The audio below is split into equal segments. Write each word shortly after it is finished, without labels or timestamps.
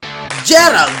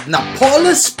Gerald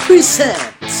Napoles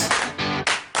presents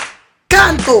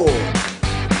Kanto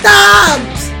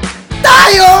Tabs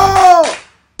Tayo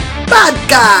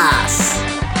Podcast!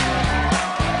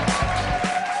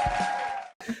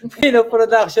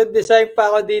 Production design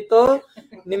pa ako dito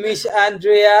ni Miss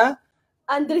Andrea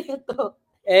to.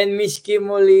 and Miss Kim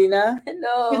Molina.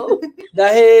 Hello.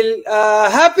 Dahil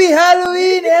Happy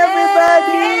Halloween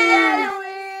everybody!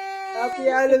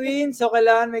 Happy Halloween! So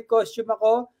kailangan may costume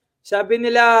ako. Sabi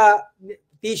nila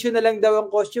tissue na lang daw ang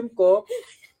costume ko.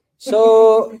 So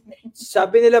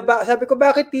sabi ko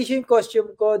bakit tissue yung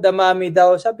costume ko? Damami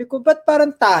daw. Sabi ko ba't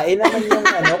parang tae naman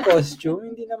yung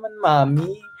costume? Hindi naman mami.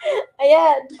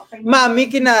 Ayan. Mami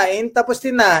kinain, tapos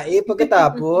tinae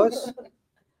pagkatapos.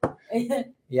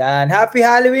 Yan. Happy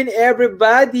Halloween,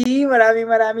 everybody.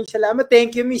 Maraming salamat.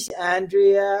 Thank you, Miss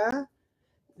Andrea.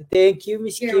 Thank you,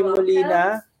 Miss Kim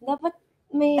Molina. Dapat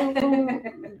may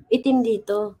itim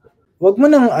dito. Wag mo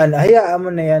nang, hayaan mo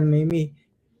na yan, Mimi.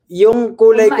 Yung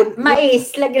kulay ko...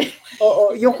 Mais.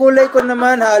 Oo, yung kulay ko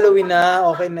naman, Halloween na.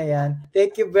 Okay na yan.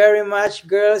 Thank you very much,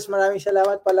 girls. Maraming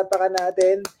salamat. Palapakan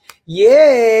natin.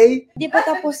 Yay! Hindi pa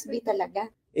tapos, B talaga.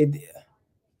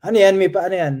 Ano yan, Mi?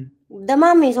 Paano yan?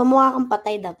 Damami, so mukha kang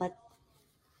patay dapat.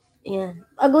 Yan.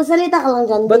 Salita ka lang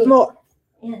dyan, Ba't mo?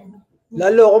 Yan.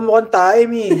 Lalo ako mukhang tayo,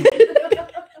 Mi.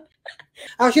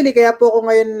 Actually, kaya po ako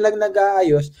ngayon lang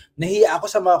nag-aayos. Nahiya ako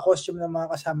sa mga costume ng mga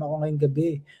kasama ko ngayong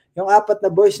gabi. Yung 4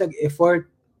 na boys nag-effort.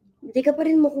 Hindi ka pa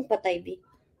rin mukhang patay, B.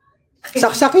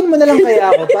 Saksakin mo na lang kaya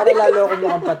ako para lalo ako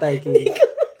mukhang patay.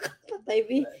 Patay,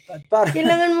 B.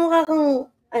 Kailangan mukha kang,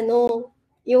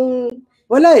 yung...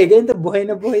 Wala ganito. Buhay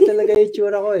na buhay talaga yung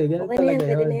tsura ko Ganito okay talaga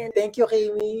yan, yun. Thank you,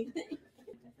 Kimi.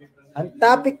 Ang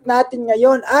topic natin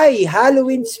ngayon ay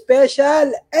Halloween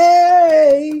Special.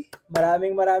 Hey!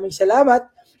 Maraming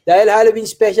salamat. Dahil Halloween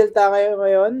Special tayo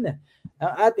ngayon,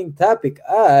 ang ating topic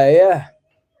ay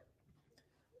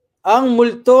ang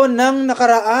multo ng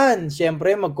nakaraan.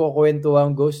 Siyempre,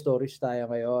 magkukwentuhang ghost stories tayo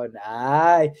ngayon.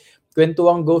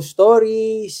 Kwentuhang ghost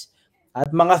stories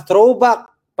at mga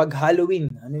throwback pag Halloween.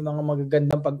 Ano yung mga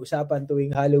magagandang pag-usapan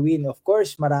tuwing Halloween? Of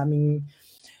course,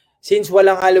 since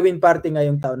walang Halloween party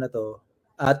ngayong taon na to,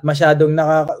 at masyadong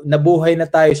nabuhay na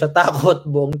tayo sa takot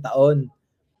buong taon,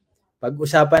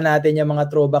 pag-usapan natin yung mga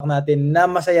throwback natin na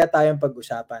masaya tayong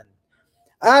pag-usapan.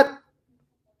 At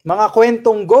mga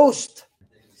kwentong ghost.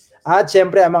 At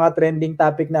syempre, ang mga trending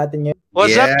topic natin ngayon.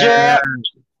 What's up, Jay?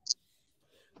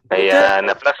 Ayan,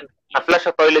 na-flash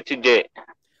sa toilet si Jay.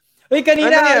 Uy,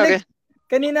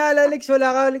 Kanina, Alex,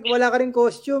 wala ka rin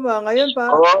costume, Ngayon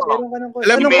pa, meron ka ng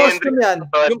costume. Anong costume yan?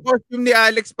 Yung costume ni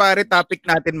Alex, pare, topic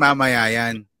natin mamaya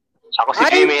yan. Ako si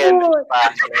Jimmy yan.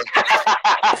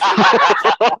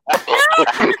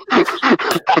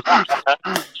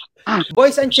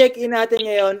 Boys, ang check-in natin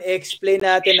ngayon, explain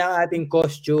natin ang ating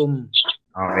costume.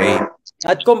 Okay.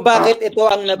 At kung bakit ito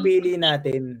ang napili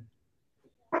natin.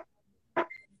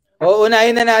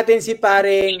 Unahin na natin si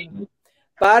paring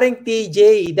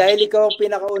TJ, dahil ikaw ang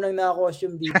pinakaunang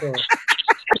naka-costume dito.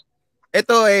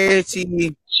 Ito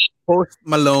si Post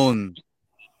Malone.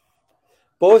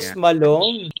 Post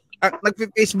Malone?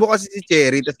 Nag-Facebook kasi si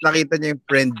Cherry, tapos nakita niya yung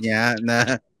friend niya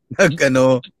na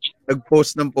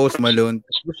nag-post ng Post Malone.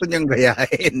 Gusto niyang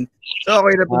gayahin. So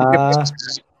okay na po.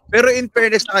 Pero in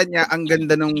fairness sa kanya, ang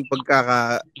ganda ng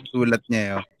pagkakasulat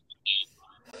niya.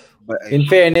 In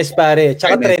fairness, pare.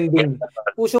 Tsaka trending.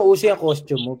 Uso-uso yung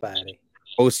costume mo, pare.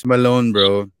 Post Malone,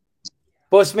 bro.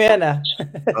 Post mo yan,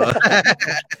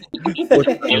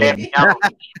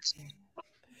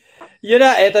 Yun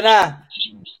na, eto na.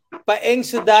 Paeng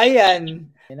Sudayan.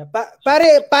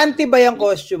 Pare, panty ba yung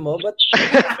costume mo?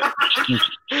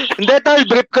 Hindi, tol.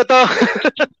 Brief ko to.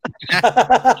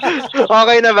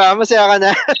 Okay na ba? Masaya ka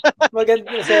na? Maganda,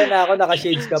 masaya na ako.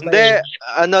 Naka-shades ka pa. Hindi,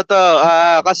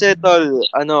 kasi tol,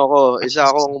 isa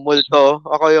akong multo.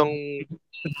 Ako yung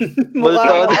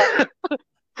multo.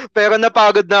 Pero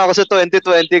napagod na ako sa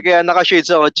 2020 kaya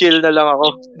naka-shades ako. Chill na lang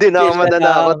ako. Hindi na ako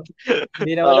mananakot.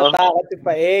 Hindi na manatakot si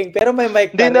Paeng. Pero may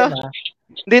mic pa rin,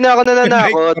 Hindi na ako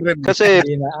nananakot. Kasi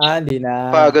hindi na.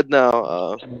 Pagod na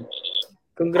ako.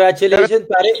 Congratulations,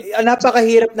 pare.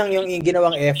 Napakahirap ng yung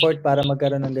ginawang effort para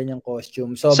magkaroon ng ganyang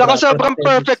costume. Saka sobrang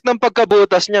perfect ng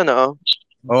pagkabutas niya, no?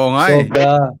 Oo nga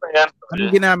Sobra.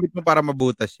 Anong ginamit mo para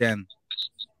mabutas yan?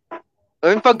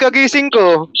 Yung pagkagising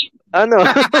ko,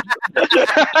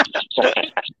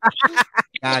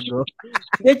 Gago.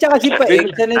 Hindi, tsaka si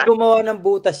Paeng, sanay gumawa ng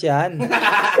butas yan.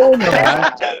 Oo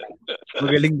nga.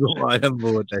 Magaling gumawa ng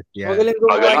butas yan. Magaling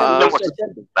gumawa ng butas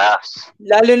yan.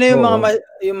 Lalo na yung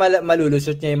yung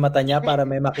malulusot niya yung mata niya para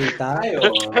may makita.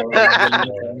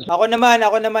 Ako naman,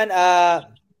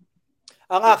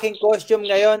 ang aking costume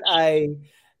ngayon ay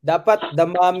dapat the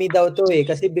mommy daw to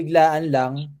kasi biglaan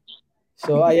lang.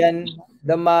 So ayan,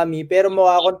 the mommy, pero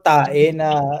mukha akong tae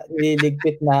na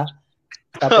liligpit na.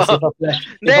 Tapos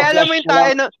Hindi, alam mo yung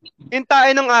tae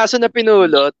ng aso na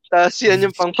pinulot, tapos yan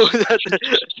yung pangpulot.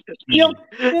 yung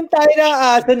tae ng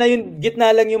aso na yung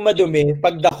gitna lang yung madumi,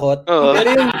 pagdakot, pero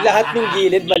yung lahat ng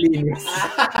gilid malinis.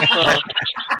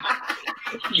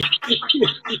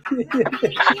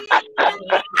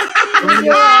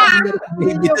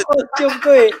 Yun yung costume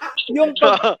ko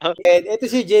ito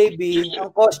si JB,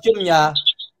 ang costume niya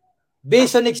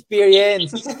based on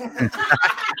experience.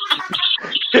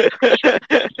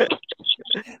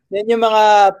 Yan yung mga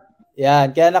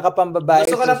kaya nakapambabae.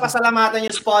 Gusto ko lang pasalamatan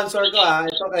yung sponsor ko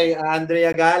ito kay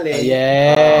Andrea Gale.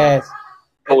 Yes.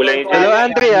 Hello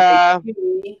Andrea.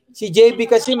 Si JB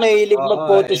kasi mahilig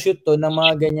mag-photoshoot to ng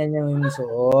mga ganyan yung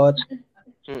suot.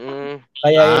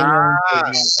 Kaya yun yung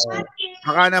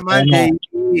baka naman,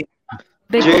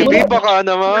 JB, baka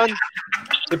naman.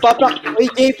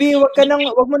 JB, wag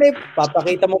mo na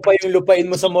papakita mo pa yung lupain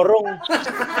mo sa morong.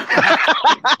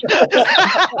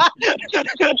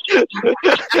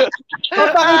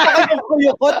 Papakita ka yung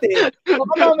kuyukot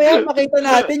Baka mamaya makita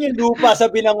natin yung lupa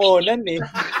sa binangonan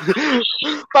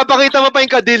Papakita mo pa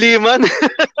yung kadiliman.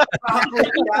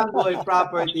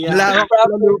 Property. Wala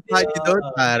akong lupa doon,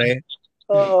 pare.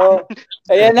 Oo.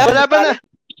 Ayan na. Wala pa na.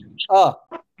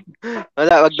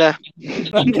 Wala, wag na.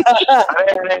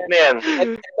 Ano yan?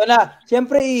 Ito na.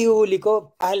 Siyempre, ihuli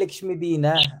ko, Alex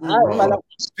Medina.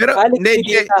 Pero, Alex hindi,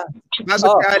 Medina.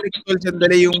 bago si Alex Paul,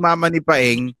 sandali yung mama ni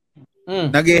Paeng,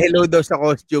 nag-hello daw sa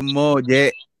costume mo, Je.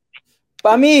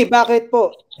 Pami, bakit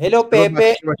po? Hello,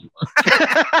 Pepe.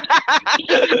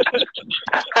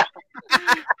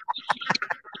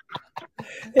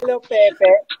 Hello,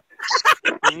 Pepe.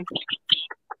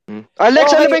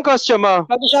 Alex, ano ba yung costume mo?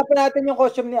 Pag-usapan natin yung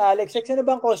costume ni Alex. Ano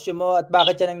ba ang costume mo at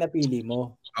bakit yan ang napili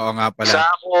mo? Oo nga pala.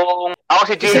 Ako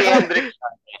si Jimi Hendrix.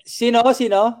 Sino?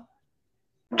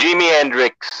 Jimi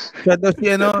Hendrix. Siya daw si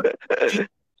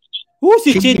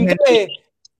si Chin ka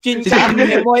Chin ka.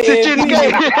 Si Chin ka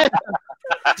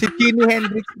Si Jimi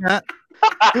Hendrix nga.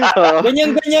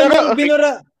 Ganyan yung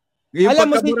binura. Yung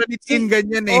alam mo pagkabura ni Chin,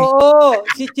 ganyan Oo,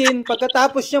 si Chin,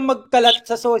 pagkatapos niyang magkalat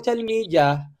sa social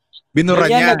media,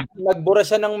 binura niya. Nagbura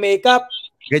siya ng makeup.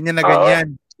 Ganyan na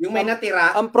ganyan. Yung may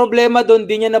natira. Ang problema doon,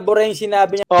 di niya nabura yung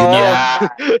sinabi niya.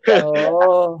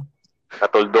 Oo.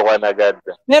 Natuldukan agad.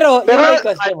 Pero yung may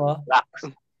costume mo?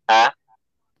 Ha?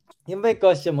 Yung may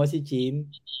costume mo, si Chin?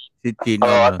 Si Chin.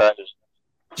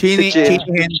 Si Chin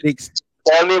Hendrix.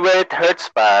 Tell me where it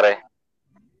hurts, pare.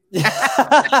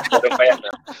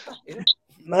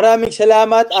 Maraming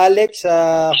salamat, Alex,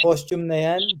 sa costume na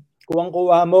yan.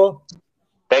 Kuwang-kuwa mo.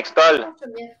 Thanks, Tol.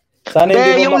 Sana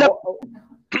hindi mo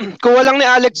Kung walang ni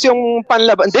Alex yung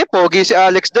panlaban. Hindi, pogi si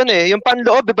Alex doon Yung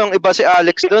panloob, ibang-iba si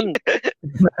Alex doon.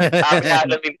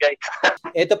 Alamin, guys.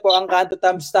 Ito po ang Kanto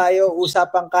Thumbs tayo.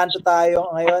 Usapang kanto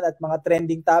tayo ngayon at mga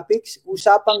trending topics.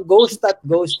 Usapang ghost at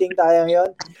ghosting tayo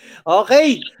ngayon.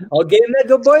 Okay. O game na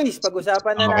go, boys.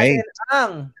 Pag-usapan na natin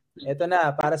ito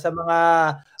na, para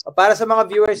sa mga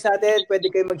viewers natin,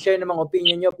 pwede kayo mag-share ng mga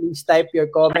opinion nyo. Please type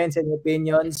your comments and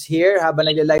opinions here.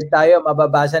 Habang nag-live tayo,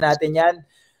 mababasa natin yan.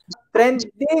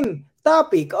 Trending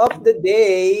topic of the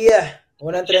day.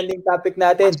 Unang trending topic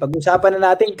natin. Pag-usapan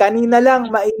na natin, kanina lang,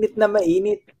 mainit na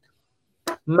mainit.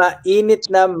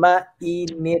 Mainit na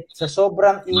mainit. Sa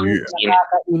sobrang init,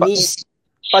 nakakainis.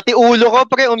 Pati ulo ko,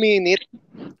 pre, uminit.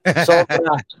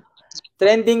 Sobra.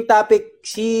 Trending topic,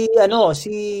 si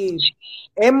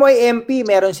MYMP,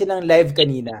 meron silang live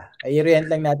kanina. I-orient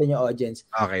lang natin yung audience.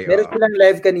 Okay. Meron silang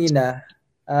live kanina.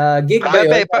 Gig ba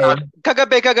yun?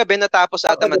 Kagabi natapos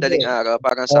ata madaling araw.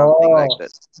 Parang something like that.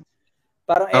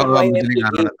 Parang MYMP.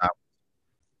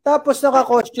 Tapos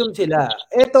naka-costume sila.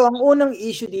 Ito, ang unang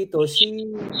issue dito,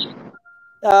 si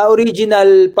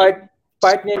original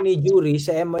partner ni Jury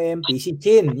sa MYMP, si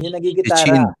Chin, yung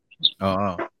nagigitara.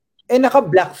 Oo.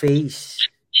 Naka-blackface.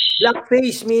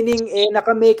 Blackface meaning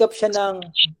naka-makeup siya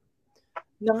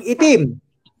ng itim.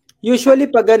 Usually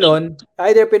pag ganon,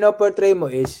 either pinoportray mo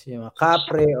is yung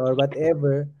kapre or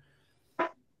whatever.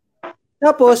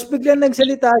 Tapos biglang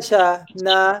nagsalita siya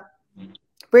na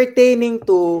pertaining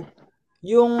to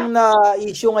yung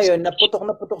issue ngayon na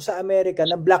putok sa Amerika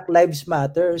na Black Lives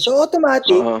Matter. So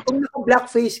automatic, kung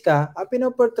naka-blackface ka, ang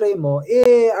pinoportray mo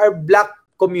our black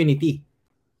community.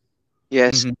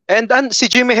 Yes. And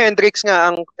si Jimi Hendrix nga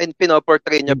ang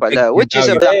pinoportray niya pala, which is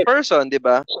a black person, di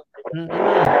ba?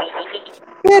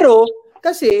 Pero,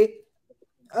 kasi,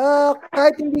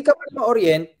 kahit hindi ka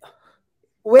ma-orient,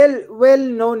 well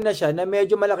known na siya na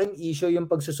medyo malaking issue yung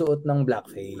pagsusuot ng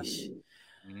blackface.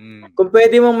 Mm. Kung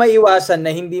pwede mong maiwasan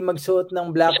na hindi magsuot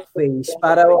ng blackface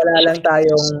para wala lang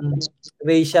tayong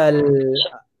racial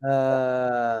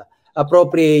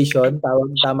appropriation,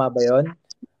 tama ba 'yon?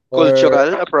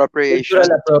 Cultural appropriation.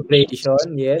 Cultural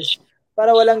appropriation, yes.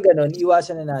 Para walang ganon,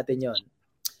 iwasan na natin 'yon.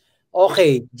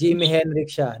 Okay, Jimi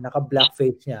Hendrix siya,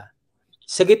 naka-blackface niya.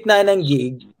 Sa gitna ng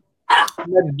gig,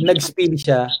 nag-spill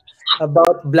siya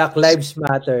about Black Lives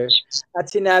Matter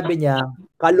at sinabi niya,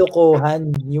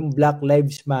 kalokohan yung Black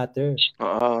Lives Matter.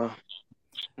 Oo.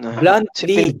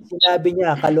 Bluntly, sinabi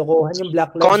niya, kalokohan yung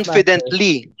Black Lives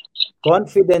Confidently. Matter.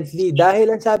 Confidently. Dahil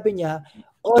ang sabi niya,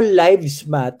 all lives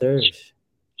matters.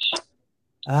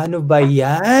 Ano ba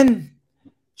yan?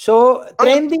 So,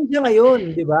 trending siya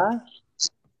ngayon, di ba?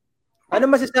 Ano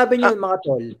masasabi niyo mga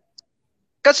tol?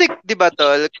 Kasi, di ba,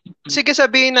 tol? Sige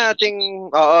sabihin nating,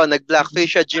 oo,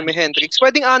 nag-blackface siya, Jimi Hendrix.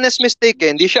 Pwedeng honest mistake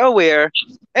eh, hindi siya aware.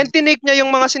 And tinake niya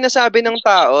yung mga sinasabi ng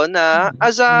tao na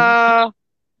as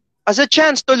a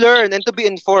chance to learn and to be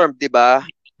informed, di ba?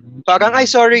 Parang, ay,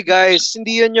 sorry guys,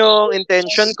 hindi yun yung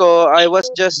intention ko. I was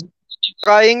just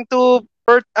trying to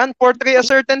portray a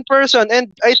certain person.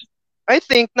 And I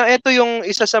think na ito yung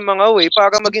isa sa mga way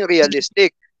para maging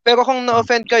realistic. Pero kung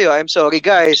na-offend kayo, I'm sorry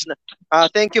guys.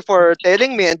 Thank you for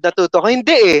telling me and natuto ko.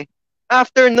 Hindi eh.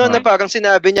 After no, na parang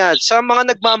sinabi niya, sa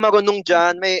mga nagmamarunong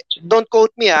dyan, don't quote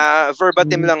me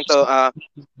verbatim lang to.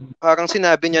 Parang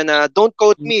sinabi niya na, don't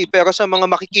quote me, pero sa mga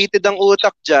makikitid ang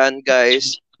utak dyan,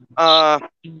 guys,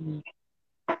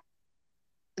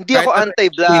 hindi ako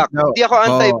anti-black. Hindi ako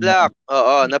anti-black.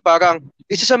 Oo, na parang,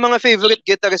 isa sa mga favorite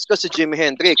guitarist ko si Jimi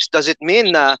Hendrix. Does it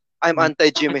mean na I'm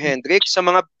anti-Jimi Hendrix? Sa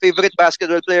mga favorite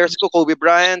basketball players ko, Kobe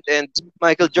Bryant and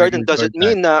Michael Jordan, does it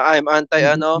mean na I'm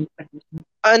anti-ano?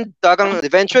 And parang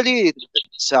eventually,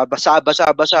 sabi,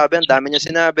 ang dami niya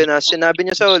sinabi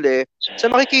niya sa uli, sa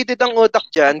makikitid ang utak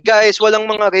dyan, guys, walang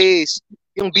mga race.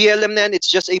 Yung BLM na yan, it's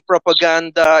just a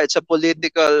propaganda, it's a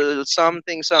political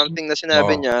something na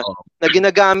sinabi niya, na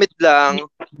ginagamit lang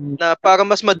na para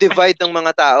mas ma-divide ng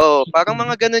mga tao. Parang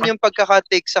mga ganun yung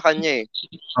pagkaka-take sa kanya eh.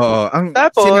 Oo.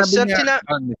 Tapos,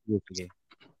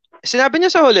 sinabi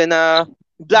niya sa huli na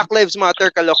Black Lives Matter,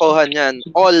 kalokohan yan.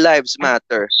 All lives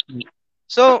matter.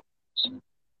 So,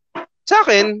 sa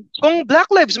akin, kung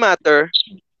Black Lives Matter,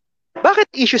 bakit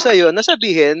issue sa'yo na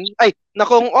sabihin,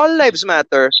 kung all lives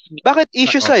matter, bakit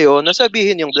issue sa'yo na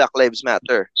sabihin yung Black Lives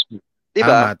Matter?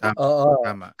 Diba?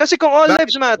 Tama. Kasi kung all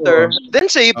lives matter,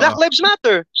 then say Black Lives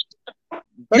Matter.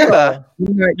 Diba?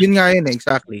 Yun nga yun eh,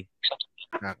 exactly.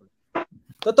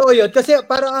 Totoo yun. Kasi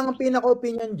parang ang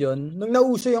pinaka-opinion dyan, nung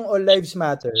nauso yung all lives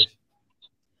matter,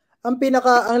 ang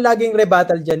laging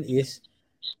rebuttal dyan is,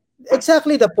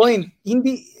 exactly the point.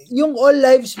 Hindi, yung all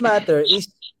lives matter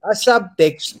is a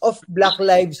subtext of Black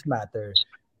Lives Matter.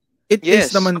 It is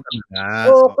naman talaga.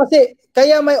 So, kasi,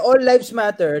 kaya may all lives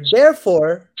matter,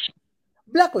 therefore,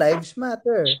 Black Lives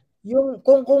Matter. Yung,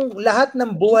 kung lahat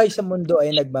ng buhay sa mundo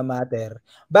ay nagmamatter,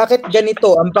 bakit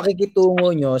ganito ang pakikitungo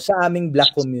nyo sa aming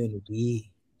Black community?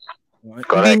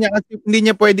 Hindi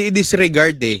niya pwede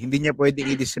i-disregard eh. Hindi niya pwede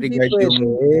i-disregard yung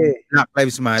Black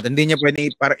Lives Matter. Hindi niya pwede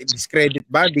para i-discredit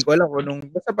ba? Hindi ko alam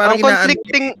kung basta parang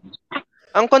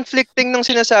ang conflicting ng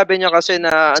sinasabi niya kasi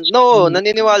na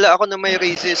naniniwala ako na may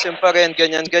racism pa rin,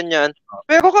 ganyan.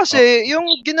 Pero kasi, yung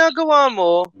ginagawa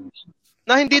mo,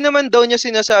 na hindi naman daw niya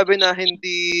sinasabi na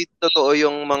hindi totoo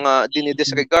yung mga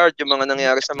dinidisregard, yung mga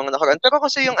nangyari sa mga nakaraan. Pero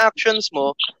kasi yung actions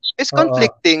mo is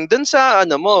conflicting dun sa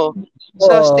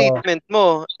sa statement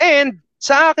mo. And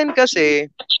sa akin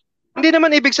kasi, hindi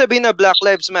naman ibig sabihin na Black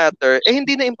Lives Matter,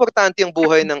 hindi na importante yung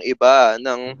buhay ng iba,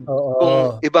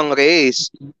 kung ibang race.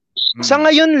 Sa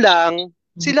ngayon lang,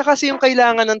 sila kasi yung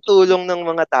kailangan ng tulong ng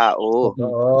mga tao.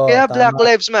 Kaya Black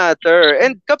Lives Matter.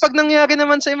 And kapag nangyari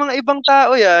naman sa mga ibang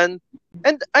tao yan,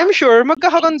 and I'm sure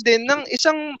magkakaroon din ng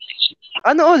isang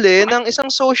isang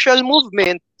social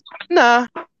movement na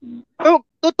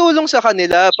tutulong sa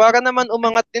kanila para naman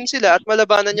umangat din sila at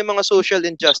malabanan yung mga social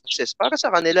injustices para sa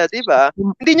kanila, di ba?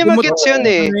 Hindi niya mag-gets yun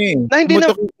eh. Na hindi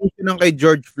na ng kay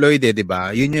George Floyd eh, di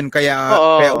ba? Yun kaya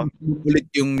ulit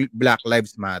yung Black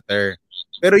Lives Matter.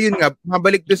 Pero yun nga,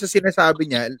 mabalik doon sa sinasabi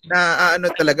niya na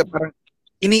talaga parang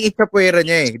iniitsapuera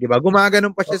niya eh, di ba?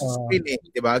 Gumaganon pa siya sa screen eh,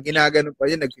 di ba? Ginaganon pa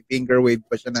siya, nag-finger wave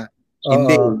pa siya na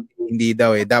hindi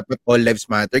daw eh. Dapat all lives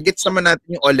matter. Gets naman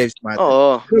natin yung all lives matter.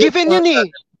 Oo. Given yun eh.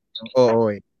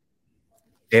 Oo eh.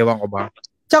 Ewan ko ba?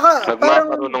 Tsaka parang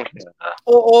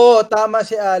tama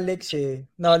si Alex eh.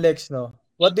 No, Alex, no?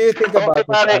 What do you think about it?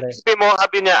 Sabi mo,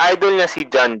 niya, idol niya si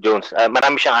John Jones.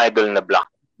 Marami siyang idol na black.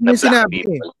 na Yung black sinabi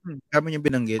people. Kami yung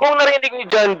binanggit. Kung narinig ni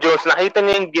John Jones, nakita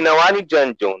niya yung ginawa ni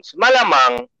John Jones,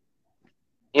 malamang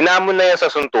inamon na yan sa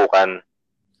suntukan.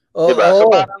 Oo. Diba? So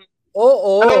parang,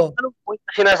 Oo. anong point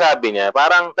na sinasabi niya?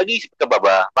 Parang, nag-iisip ka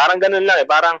ba? Parang ganun lang eh.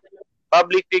 Parang,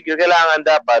 public figure, kailangan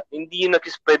dapat, hindi yung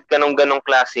nag-spread ka ng ganong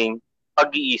klaseng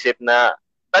pag-iisip na,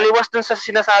 taliwas dun sa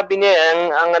sinasabi niya,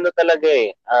 ang ano talaga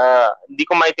eh, hindi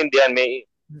ko maintindihan,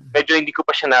 medyo hindi ko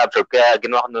pa siya na-absorb, kaya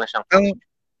ginawa ko na lang siyang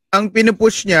Ang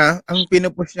pinupush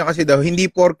niya kasi daw, hindi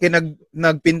porke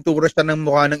nagpintura siya ng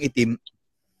mukha ng itim,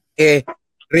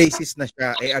 racist na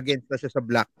siya, against na siya sa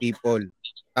black people.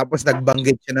 Tapos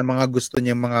nagbanggit siya ng mga gusto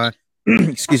niya, mga,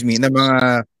 excuse me, na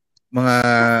mga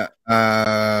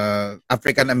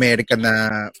African-American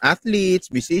na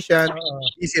athletes, musician.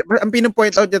 Ang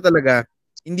pinu-point out niya talaga,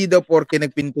 hindi daw porke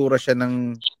nagpintura siya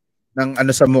ng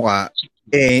ano sa mukha,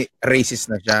 racist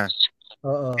na siya.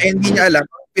 Oo. Hindi niya alam,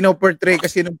 pinoportray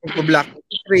kasi ng pagka-black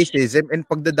racism and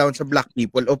pagda-down sa black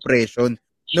people, oppression,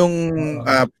 nung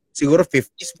siguro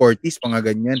 50s, 40s,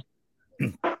 mga ganyan.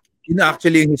 Yun na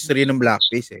actually yung history ng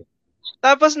blackface eh.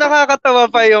 Tapos nakakatawa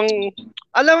pa yung,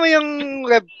 alam mo yung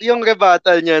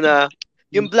rebuttal niya na,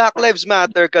 yung Black Lives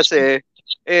Matter kasi,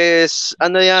 is,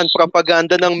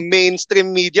 propaganda ng mainstream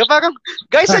media. Parang,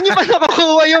 guys, saan nyo pa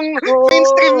nakukuha yung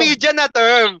mainstream media na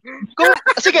term?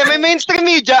 Sige, may mainstream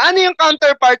media, ano yung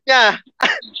counterpart niya?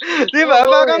 Di ba?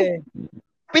 Parang,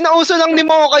 pinauso lang ni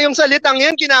Mocha yung salitang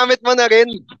yan, ginamit mo na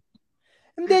rin.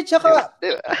 Hindi, tsaka,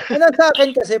 ano sa akin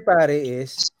kasi pare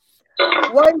is,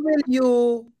 why will you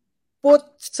put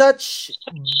such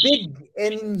big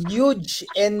and huge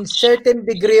and certain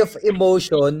degree of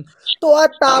emotion to a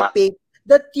topic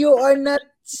that you are not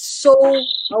so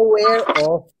aware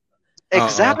of?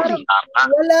 Exactly.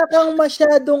 Wala kang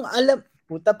masyadong alam.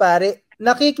 Puta pare,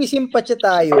 nakikisimpatya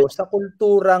tayo sa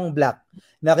kulturang black.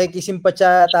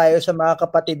 Nakikisimpatya tayo sa mga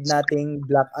kapatid nating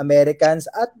black Americans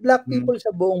at black people sa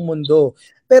buong mundo.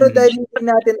 Pero dahil hindi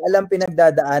natin alam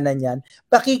pinagdadaanan yan,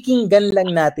 pakikinggan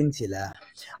lang natin sila.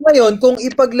 Ngayon, kung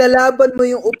ipaglalaban mo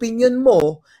yung opinion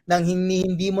mo nang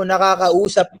hindi mo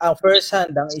nakakausap ang first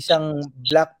hand ang isang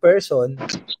black person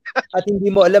at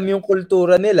hindi mo alam yung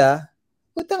kultura nila,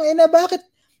 putang ina, bakit?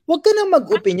 Huwag ka nang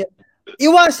mag-opinion.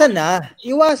 Iwasan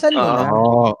mo na.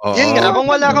 Yun nga, kung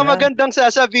wala ka magandang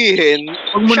sasabihin,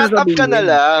 shut up ka na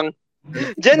lang.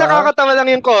 Diyan nakakatawa lang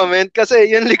yung comment kasi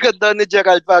yung likod daw ni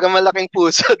Gerald para malaking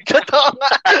pusod. Totoo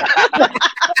nga.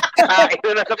 Ito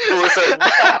na sa puso.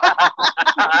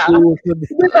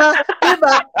 Diba?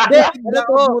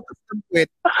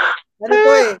 Ano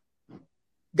to eh?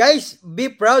 Guys,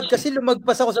 be proud kasi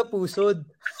lumagpas ako sa pusod.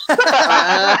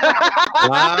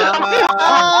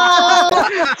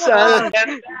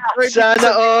 Sana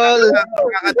all.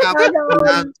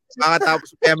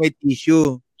 Makatapos kaya may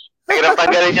tissue. Hirap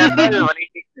tanggalin yan.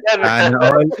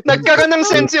 Nagkaroon ng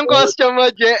sense yung costume mo,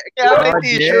 Je. Kaya may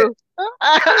tissue.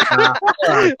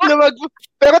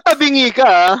 Pero tabingi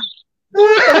ka,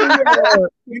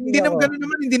 Hindi naman ganun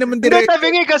naman, hindi naman Hindi, direct.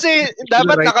 tabingi kasi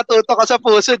dapat nakatuto ka sa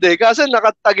pusod eh. Kasi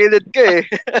nakatagilid ka eh.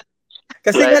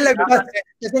 Kasi nga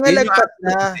lagpas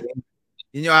na.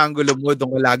 Yun yung angulo mo,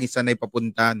 doon ka lagi sanay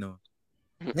papunta, no?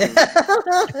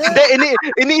 Hindi,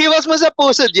 iniiwas mo sa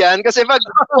pusod yan kasi pag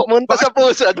pumunta sa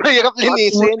pusod, mahirap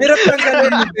linisin. Hirap lang ganun.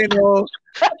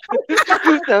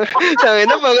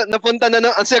 Napunta na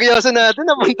ang seryoso natin,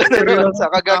 napunta na naman sa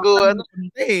kagaguhan.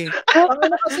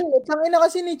 Tangina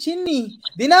kasi ni Chin eh.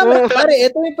 Dinamay, pare,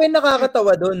 ito yung pa yung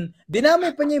nakakatawa doon.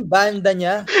 Dinamay pa niya yung banda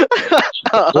niya.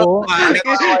 Oo,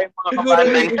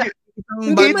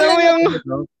 Kita mo yung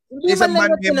isang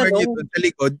band member niya doon sa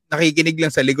likod, nakikinig lang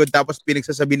sa likod, tapos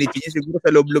pinagsasabi ni Chin siguro sa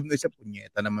loob-loob na isa,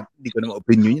 punyeta naman, hindi ko naman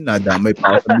opinion yun, nadamay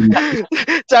pa ako sa video.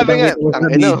 Sabi nga,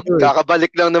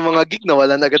 kakabalik lang ng mga gig na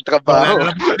wala na agad trabaho.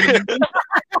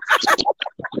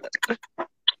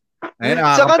 Ayun,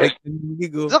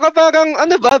 saka parang,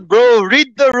 ano ba, bro,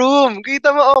 read the room.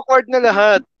 Kita mo awkward na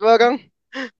lahat. Parang,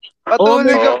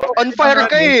 patuloy ka, on fire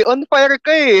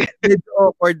ka eh. Medyo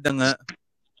awkward na nga.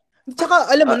 Tsaka,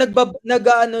 alam mo,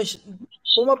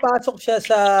 pumapasok siya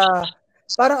sa,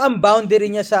 parang ang boundary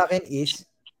niya sa akin is,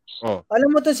 alam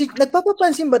mo to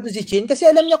nagpapapansin ba to si Chin? Kasi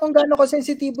alam niya kung gaano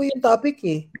ka-sensitibo yung topic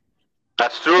eh.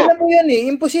 That's true. Alam mo yan eh,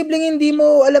 imposibleng hindi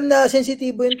mo alam na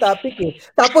sensitibo yung topic eh.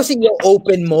 Tapos yung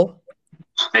open mo.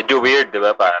 Medyo weird, di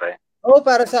ba, pare? Oo,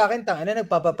 para sa akin, tangina,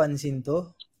 nagpapapansin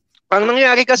to. Ang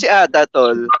nangyari kasi ata,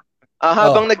 tol,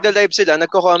 habang nagda-live sila,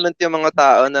 nagko-comment yung mga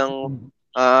tao ng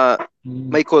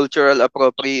may cultural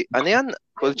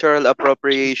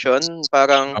appropriation,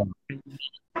 parang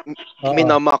Oo.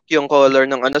 minamak yung color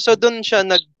ng ano. So doon siya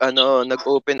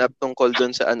nag-open up tungkol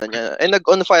doon sa ano niya.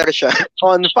 Nag-on fire siya.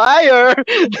 On fire!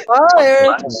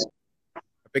 Fire!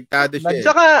 Apektado siya eh.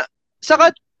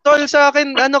 Saka tol sa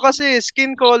akin, kasi,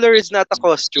 skin color is not a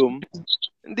costume.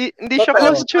 Hindi siya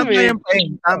Totoo. costume Tama eh. yung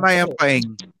paing. Tama yung paing.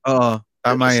 Oo,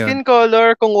 tama yun. Skin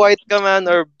color, kung white ka man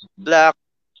or black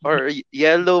or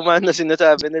yellow man na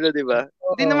sinasabi nila, di ba?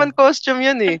 Hindi naman costume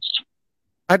yan eh.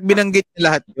 At binanggit niya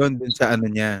lahat yun dun sa ano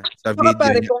niya, sa video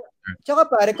niya. Tsaka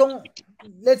pare, kung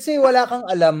let's say wala kang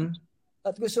alam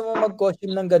at gusto mo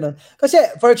mag-costume ng ganun. Kasi,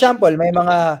 for example, may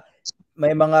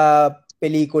mga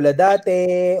pelikula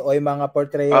dati o yung mga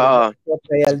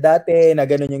portrayal dati na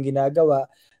ganun yung ginagawa.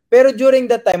 Pero during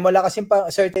that time, wala kasing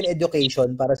certain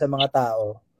education para sa mga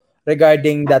tao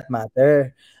regarding that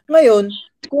matter. Ngayon,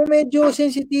 kung medyo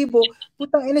sensitibo,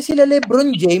 putang ina sila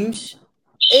LeBron James,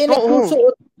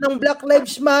 nagsusuot ng Black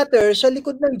Lives Matter sa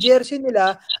likod ng jersey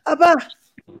nila.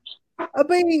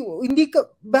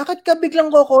 Bakit ka biglang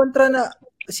kontra na,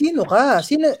 sino ka?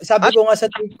 Sabi ko nga sa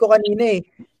tweet ko kanina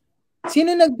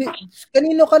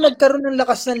kanino ka nagkaroon ng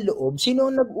lakas ng loob? Sino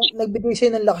ang nagbigay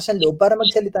sa'yo ng lakas ng loob para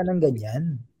magsalita ng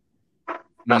ganyan?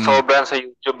 Nasobran sa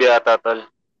YouTube yata, tol.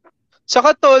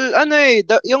 Saka tol,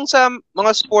 yung sa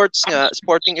mga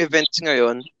sporting events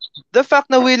ngayon, the fact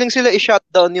na willing sila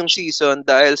i-shutdown yung season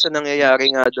dahil sa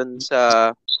nangyayari nga doon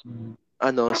sa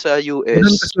US.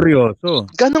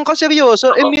 Ganun ka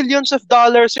seryoso. Millions of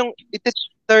dollars yung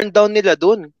turn down nila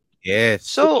doon. Yes.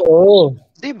 So,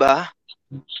 di ba?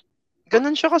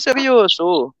 Ganun siya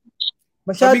kaseryoso.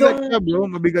 Masyadong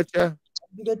mabigat siya, bro.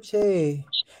 Mabigat siya eh.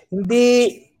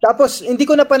 Hindi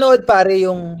ko napanood pare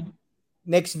yung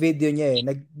next video niya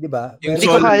eh. Di ba? Hindi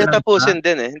ko kaya tapusin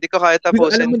din eh. Hindi ko kaya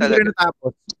tapusin talaga.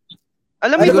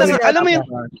 Alam mo yun.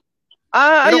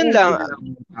 Ayun lang.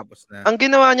 Ang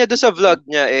ginawa niya doon sa vlog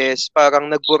niya is parang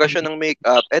nagbura siya ng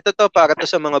makeup. Ito to para to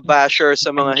sa mga bashers,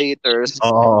 sa mga haters.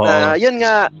 Na yun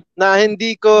nga, na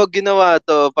hindi ko ginawa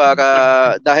to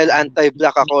para dahil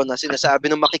anti-black ako na sinasabi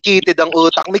ng makikitid ang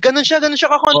utak. May ganun siya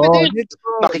ka-confident.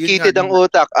 Makikitid ang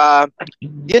utak.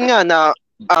 Yun nga na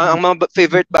ang mga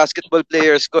favorite basketball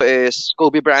players ko is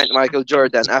Kobe Bryant, Michael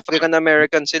Jordan.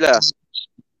 African-American sila.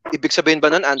 Ibig sabihin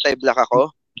ba nun anti-black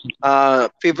ako?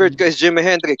 Favorite ko is Jimi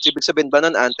Hendrix. Ibig sabihin ba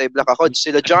nun anti-black ako?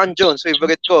 Sila John Jones,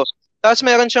 favorite ko. Tapos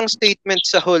meron siyang statement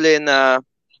sa huli na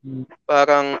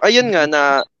parang, ayun nga,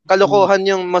 na kalokohan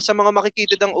yung sa mga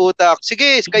makikitid ang utak.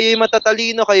 Sige, kayo yung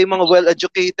matatalino, kayo yung mga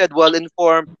well-educated,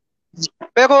 well-informed.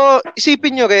 Pero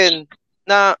isipin nyo rin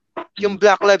na yung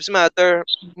Black Lives Matter,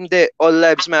 hindi, all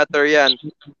lives matter yan.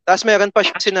 Tapos meron pa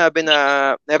siya sinabi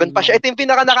na, ito yung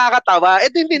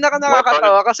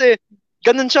pinaka-nakakatawa kasi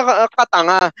ganun siya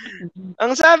katanga.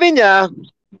 Ang sabi niya,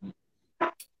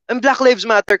 ang Black Lives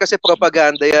Matter kasi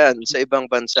propaganda yan sa ibang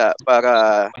bansa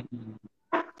para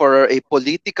for a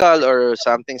political or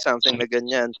something na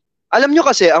ganyan. Alam nyo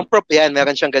kasi,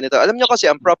 meron siyang ganito. Alam nyo kasi,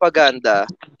 ang propaganda,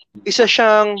 isa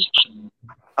siyang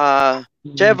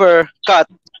Jever cut.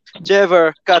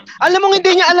 Alam mo,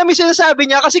 hindi niya alam yung sinasabi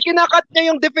niya kasi kinakat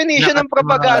niya yung definition ng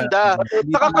propaganda.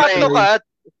 Naka-cut to cut.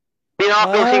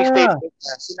 Pinaka-closing statement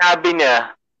niya, sinabi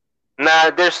niya na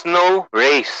there's no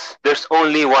race. There's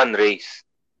only one race.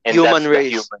 And Human that's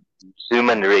race. the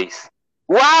human race.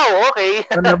 Wow! Okay.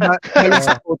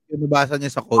 Nabasa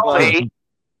niya sa quote. Okay.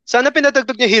 Sana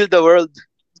pinatagtog niya Heal the World.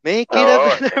 Make it a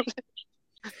better place.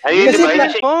 Ayun, Kasi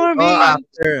diba? for me.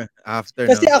 After.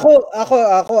 Kasi ako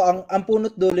ang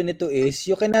punot dulo nito is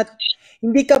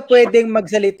hindi ka pwedeng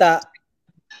magsalita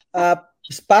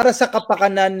para sa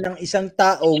kapakanan ng isang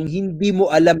taong hindi mo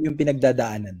alam yung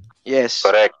pinagdadaanan. Yes.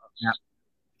 Correct.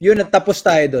 Yun, tapos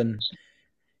tayo doon.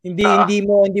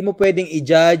 Hindi mo pwedeng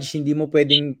i-judge, hindi mo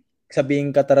pwedeng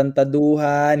sabihin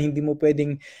katarantaduhan, hindi mo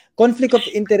pwedeng conflict of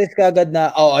interest kagad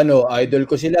na idol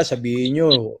ko sila, sabihin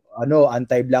nyo,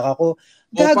 anti-black ako.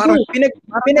 Gago,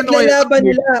 pinaglalaban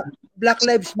nila Black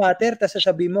Lives Matter, tapos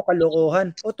sasabihin mo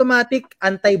kalokohan. Automatic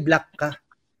anti-black ka.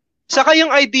 Saka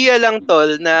yung idea lang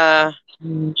tol na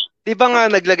di ba nga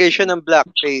naglagay siya ng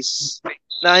blackface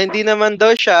na hindi naman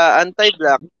daw siya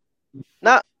anti-black.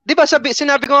 Na di ba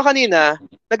sinabi ko nga kanina,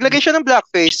 naglagay siya ng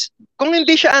blackface. Kung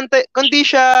hindi siya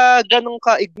ganun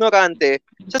ka ignorante,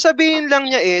 sasabihin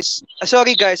lang niya is,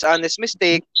 sorry guys, honest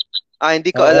mistake.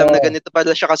 Hindi ko alam na ganito pala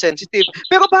siya ka-sensitive.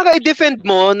 Pero para i-defend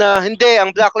mo na hindi,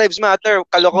 ang Black Lives Matter,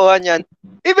 kalokohan yan.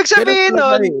 Ibig sabihin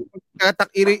nun,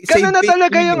 ganun na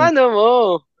talaga yung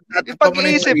mo. Yung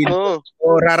pag-iisip mo.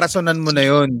 Rarasonan mo na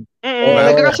yun.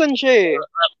 Nagrason siya eh.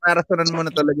 Rarasonan mo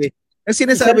na talaga eh. Ang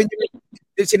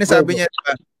sinasabi niya,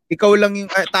 ikaw lang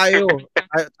yung tayo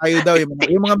daw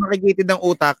yung mga makikitid ng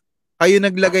utak, kayo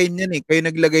naglagay niyan eh. Kayo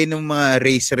naglagay ng mga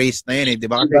race na yun eh, 'di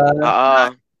ba?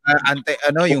 Kasi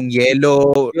yung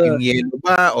yellow, Yun. yung yellow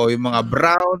ba o yung mga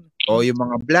brown o yung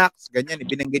mga blacks, ganyan,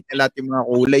 ibinanggit niya lahat yung mga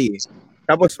kulay eh.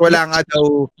 Tapos wala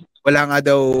nga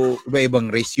daw iba-ibang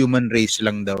race, human race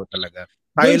lang daw talaga.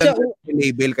 Tayo lang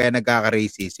label kaya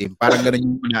nagkaka-racism. Parang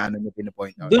ganoon yung niya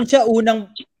pinapoint out. Doon siya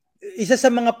isa sa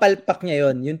mga palpak niya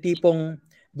yon, yung tipong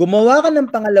gumawa ka ng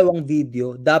pangalawang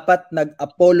video, dapat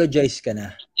nag-apologize ka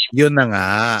na. Yun na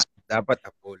nga. Dapat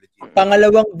apology.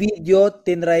 Pangalawang video,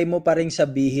 tinry mo pa rin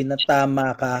sabihin na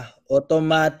tama ka.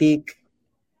 Automatic.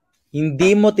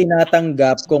 Hindi mo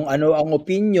tinatanggap kung ano ang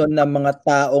opinion ng mga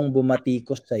taong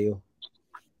bumatikos sa'yo.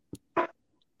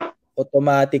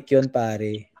 Automatic yun,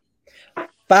 pare.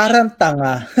 Parang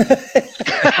tanga.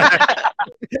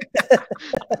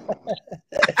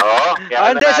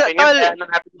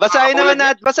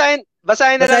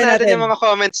 Basahin na lang natin yung mga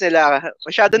comments nila.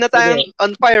 Masyado na tayong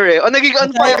on fire eh. O naging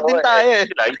on fire din tayo eh.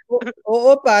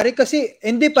 Oo pare, kasi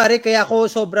hindi pare, kaya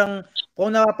ako sobrang,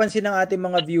 kung napapansin ng ating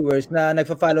mga viewers na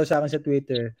nagfa-follow sa akin sa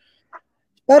Twitter,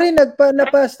 pare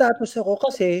napa-status ako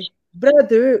kasi,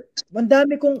 brother,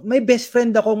 may best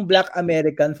friend akong Black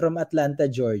American from Atlanta,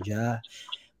 Georgia.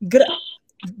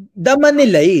 Dama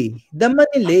nila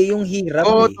yung hirap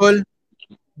Tol.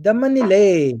 Dama nila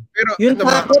eh. Pero yung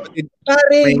takot,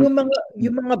 pare,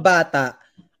 yung mga bata,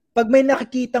 pag may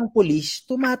nakikitang pulis,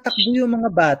 tumatakbo yung mga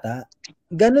bata.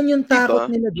 Ganon yung takot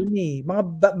nila dun eh.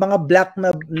 Mga black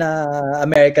na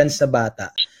Americans na bata.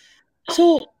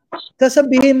 So,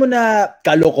 sasabihin mo na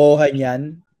kalokohan yan,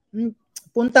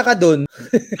 punta ka dun.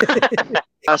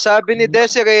 Sabi ni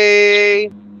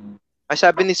Desiree,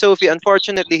 sabi ni Sophie,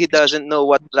 unfortunately, he doesn't know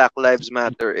what Black Lives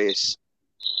Matter is.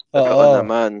 Totoo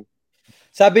naman.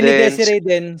 Sabi ni Desiree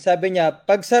din, sabi niya,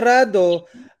 pag sarado,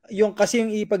 kasi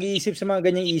yung pag-iisip sa mga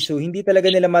ganyang issue, hindi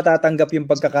talaga nila matatanggap yung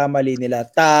pagkakamali nila.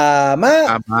 Tama!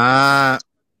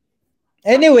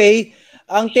 Anyway,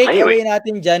 ang takeaway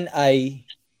natin dyan ay,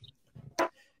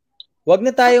 wag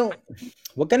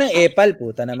ka nang epal,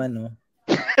 puta naman, no?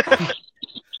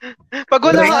 Pag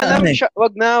wala ka alam,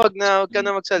 wag ka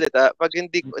na magsalita. Pag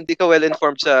hindi ka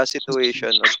well-informed sa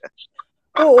situation,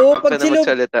 Oo, pag na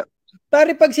magsalita.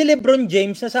 Pare, pag si LeBron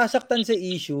James nasasaktan sa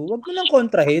issue, wag mo nang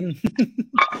kontrahin.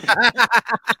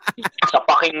 Sa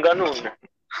pakinggan nun.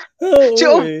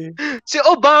 Si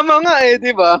Obama nga eh,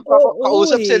 di ba?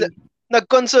 Kausap sila.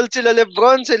 Nag-consult sila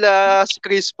LeBron, sila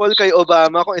Chris Paul kay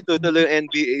Obama kung itutuloy yung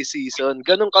NBA season.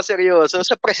 Ganun kaseryoso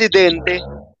sa presidente.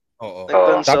 Oo.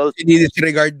 Tapos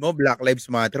i-disregard mo, Black Lives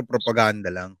Matter,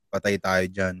 propaganda lang. Patay tayo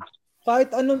dyan.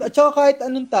 Kahit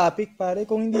anong topic, pare,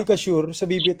 kung hindi ka sure sa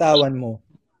bibitawan mo.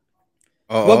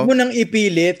 Wag mo nang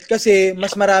ipilit kasi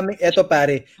mas maraming, eto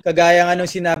pare, kagaya nga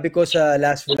nung sinabi ko sa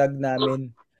last vlog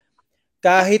namin,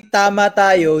 kahit tama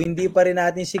tayo, hindi pa rin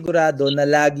natin sigurado na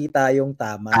lagi tayong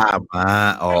tama.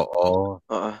 Oo.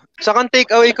 Sa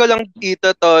take away ko lang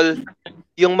dito, tol,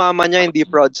 yung mama niya hindi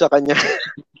proud sa kanya.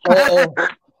 Oo.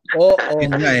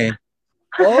 Yun nga eh.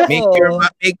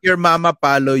 Make your mama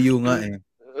follow you nga eh.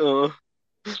 Oo.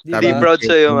 Hindi proud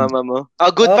sa'yo, mama mo.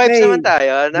 Good vibes naman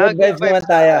tayo. Good vibes naman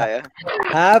tayo.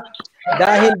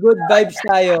 Dahil good vibes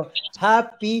tayo,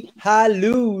 Happy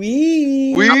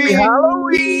Halloween! Happy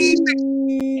Halloween!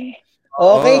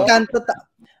 Okay,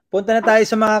 punta na tayo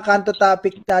sa mga kanto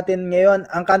topic natin ngayon.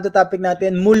 Ang kanto topic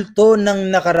natin, multo ng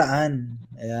nakaraan.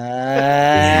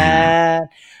 Ayan.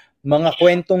 Mga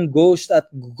kwentong ghost at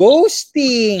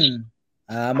ghosting.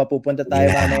 Mapupunta tayo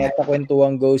mamaya sa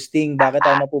kwentuang ghosting. Bakit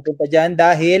tayo mapupunta dyan?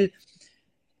 Dahil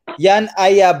yan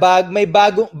ay may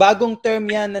bagong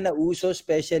term yan na nauso,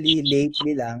 especially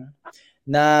lately lang,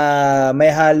 na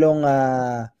may halong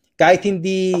kahit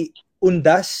hindi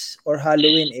undas or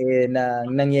Halloween na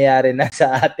nangyayari na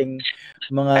sa ating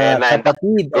mga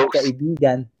kapatid at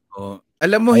kaibigan.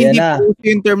 Alam mo, hindi po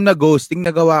yung term na ghosting,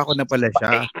 nagawa ko na pala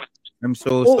siya. I'm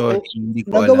so sorry. Hindi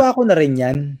ko nagawa ko na rin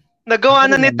yan. Nagawa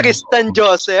na ni Tristan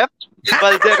Joseph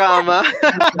Valderrama.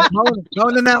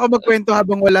 Nauna na ako magkwento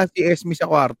habang wala si Esme sa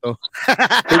kwarto.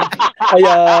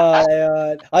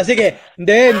 Ayan. Sige.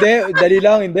 Hindi. Dali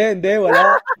lang. Hindi.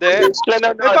 Wala.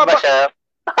 Nanonood ba siya?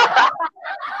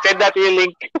 Send natin yung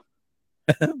link.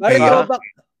 Pare,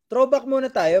 throwback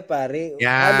muna tayo, pare.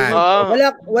 Yeah.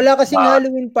 Wala kasing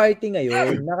Halloween party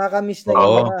ngayon. Nakakamiss na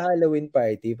yung mga Halloween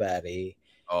party, pare.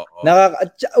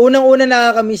 Unang-una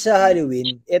nakakamiss sa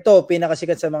Halloween. Ito,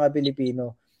 pinakasikat sa mga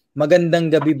Pilipino. Magandang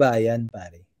Gabi Bayan,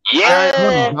 pare.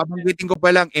 Yeah! Babanggitin ko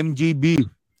pa lang, MGB.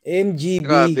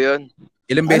 Grabe yun.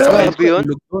 Ilang beses ba yun?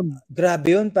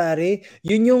 Grabe yun, pare.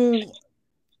 Yun yung,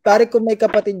 pare, kung may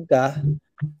kapatid ka,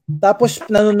 tapos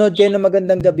nanonood kayo ng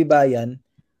Magandang Gabi Bayan,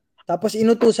 Tapos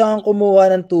inutusan kang kumuha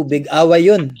ng tubig, away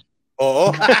yun.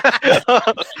 Oo.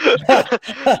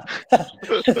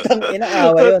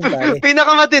 Inaaway yun, pare.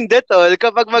 Pinakamatindi, tol,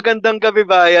 kapag magandang gabi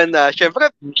bayan na,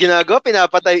 syempre, ginagawa,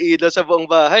 pinapatay ilaw sa buong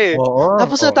bahay. Oo.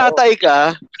 Tapos natatay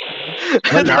ka.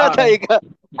 Natatay ka.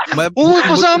 Uy,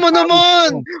 pasama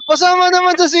naman! Pasama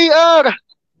naman sa CR!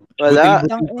 Wala.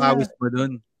 Buting pawis mo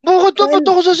dun. Bakit dapat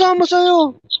ako sasama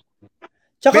sa'yo?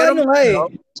 Tsaka Pero, ano nga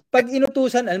pag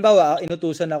inutusan, halimbawa,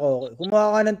 inutusan ako,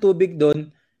 kumuha ka ng tubig doon,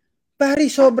 pare,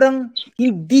 sobrang,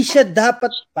 hindi siya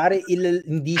dapat, pare,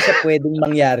 hindi siya pwedeng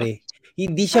mangyari.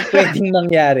 Hindi siya pwedeng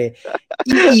mangyari.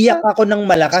 Iiyak ako ng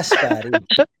malakas, pare.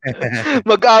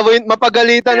 Mag-away,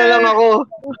 mapagalitan na lang ako.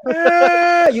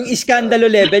 Yung iskandalo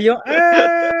level, yung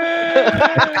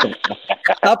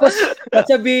Tapos,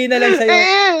 sasabihin na lang sa'yo,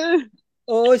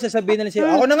 oo, sasabihin na lang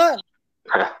sa'yo, ako na nga.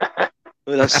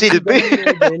 Walang silbi.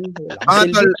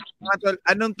 Mga tol,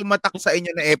 anong tumatak sa inyo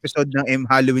na episode ng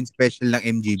Halloween special ng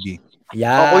MGB?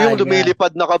 Yan, Ako yung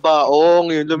lumilipad na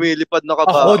kabaong. Yung lumilipad na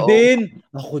kabaong.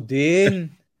 Ako din.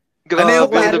 Grabe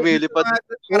Ano yung lumilipad.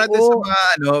 Para dun sa mga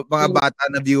mga bata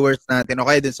na viewers natin, o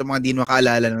kaya dun sa mga di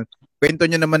makaalala, kwento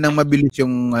nyo naman ng mabilis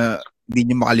yung hindi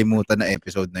nyo makalimutan na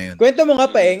episode na yun. Kwento mo nga,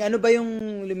 Paeng, ano ba yung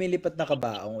lumilipat na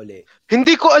kabaong uli?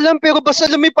 Hindi ko alam, pero basta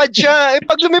lumipad siya.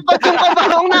 Pag lumipad yung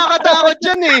kabaong, nakakatakot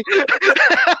yan eh.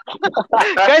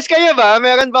 Guys, kayo ba?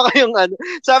 Meron ba kayong ano?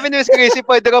 Sabi ni Miss Crazy,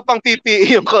 pwede ko pang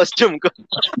PPE yung costume ko.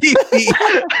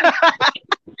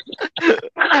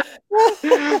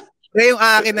 Kaya yung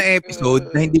akin na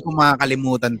episode na hindi ko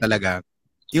makakalimutan talaga,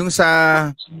 yung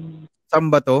sa saan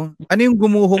ba to? Ano yung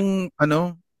gumuhong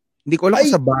hindi ko alam kung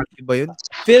sa Baguio ba yun?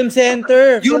 Film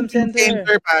Center. Yung Film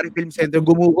Center, pare, Film Center,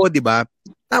 gumuho, di ba?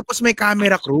 Tapos may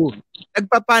camera crew.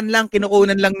 Nagpapan lang,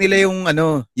 kinukunan lang nila yung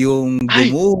yung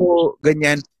gumuho,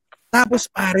 ganyan. Tapos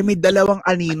pare, may dalawang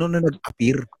anino na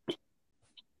nag-appear.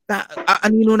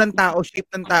 Anino ng tao,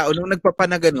 shape ng tao, nung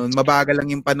nagpapana ganun, mabagal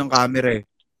lang yung pan ng camera eh.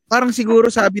 Parang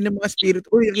siguro sabi ng mga spirit,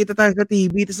 uy, nakita tayo sa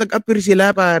TV, tapos nag-appear sila,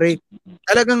 pare.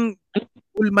 Talagang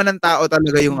ulma ng tao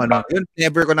talaga yung yun,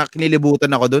 never ko kinilibutan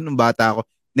ako doon nung bata ako.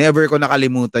 Never ko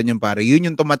nakalimutan yung pare.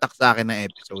 Yun yung tumatak sa akin na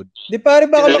episode. Di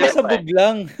pare, baka makasabog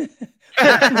lang.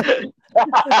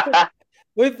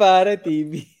 Uy, pare,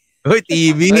 TV. Uy,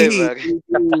 TV.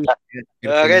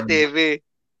 Pare, TV.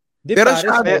 Di pero pare,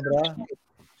 sabi,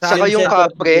 saka yung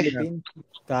kapre.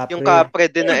 Yung Kapre.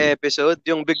 kapre din na episode,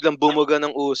 yung biglang bumuga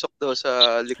ng usok daw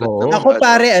sa likod ng Ako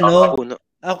pare, puno.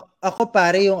 Ako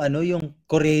pare yung yung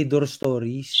corridor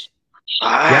stories.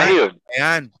 Ayun.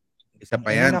 Ayan. Isa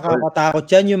pa yan. Nakakatakot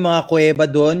yan, yung mga kuweba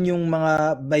doon, yung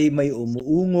mga may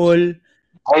umuungol.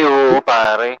 Ay, oo,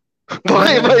 pare.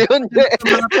 Baka iba yun,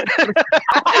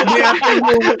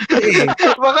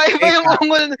 Baka iba yung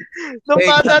ungol. Nung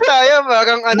bata tayo,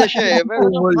 parang siya eh.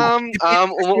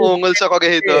 Umuungol sa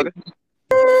corridor.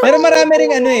 Pero marami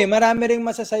ring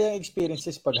masasayang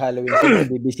experiences pag Halloween.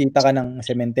 Siyempre, bibisita ka ng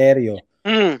sementeryo.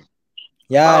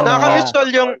 Yan. Nakakamiss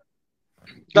tol yung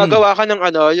gagawa ka ng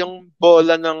yung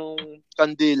bola ng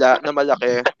kandila na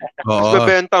malaki. Tapos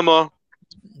bebenta mo.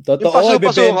 Totoo, yung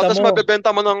paso-paso bebenta tapos mo. mabebenta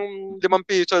mo ng 5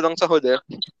 piso lang sa huli.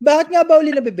 Bakit nga ba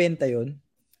uli nabebenta yun?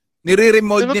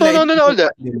 Nire-remold Tinutunan nila uli.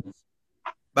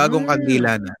 Bagong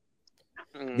kandila na.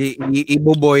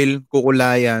 I-boil,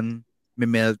 kukulayan,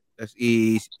 may-melt, tapos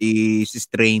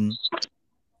i-strain.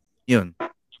 Yun.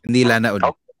 Kandila na uli.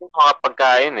 Yung mga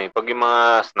pagkain pag yung mga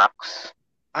snacks.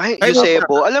 Ay, yung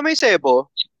sebo. Alam mo yung sebo?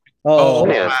 Oo.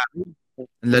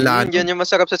 Lalaan. Yan yung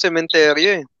masarap sa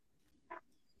sementeryo eh.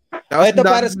 Tapos ito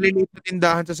para liliit na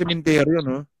tindahan sa sementeryo,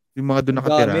 no? Yung mga doon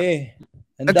nakatira. Dami.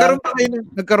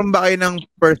 Nagkaroon ba kayo ng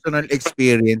personal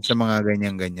experience sa mga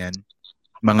ganyan-ganyan?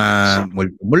 Mga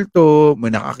multo-multo,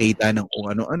 may nakakita ng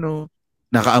kung ano-ano,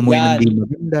 nakaamoy ng di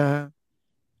maganda.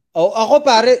 Ako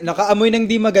pare, nakaamoy ng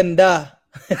di maganda.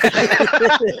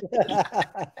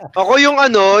 Ako yung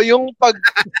yung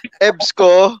pag-ebs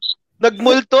ko,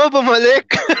 nagmulto, bumalik.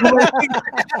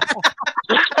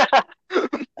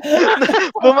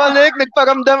 Bumalik,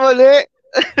 nagparamdam uli.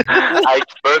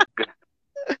 Iceberg.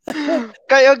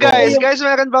 Kayo guys,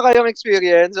 meron ba kayong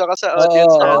experience? Saka sa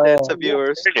audience natin, sa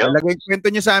viewers? Lagay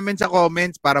kwento nyo sa amin sa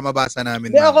comments para mabasa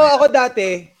namin. Hindi ako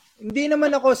dati,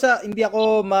 hindi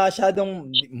ako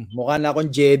masyadong, mukha na akong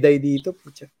Jedi dito.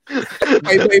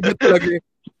 Iba-iba talaga.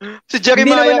 Si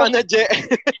Jeremiah ka na, Je.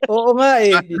 Oo nga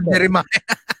Jeremiah.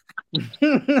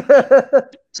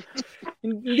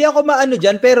 Hindi ako maano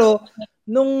dyan, pero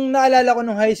nung naalala ko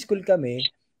nung high school kami,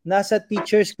 nasa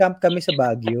teachers camp kami sa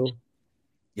Baguio.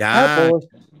 Tapos,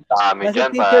 nasa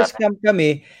teachers camp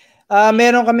kami,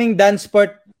 meron kaming dance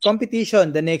sport competition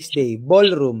the next day,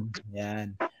 ballroom.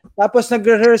 Yan. Tapos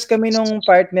nag-rehearse kami nung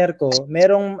partner ko.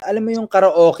 Merong, alam mo yung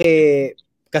karaoke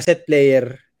cassette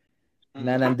player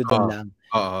na nandoon lang.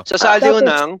 Oo. Sa saliw Tapos,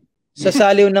 ng... Sa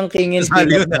saliw ng King and Sa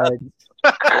saliw Peanut na. Buds.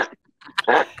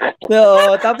 So,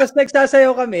 tapos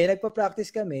nagsasayaw kami,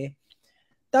 nagpa-practice kami.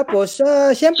 Tapos,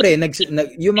 syempre,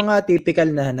 yung mga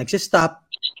typical na nagsistop,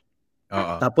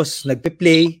 Oo. tapos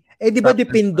nagpe-play. Di ba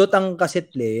dipindot ang cassette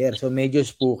player? So, medyo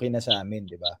spooky na sa amin,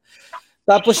 di ba?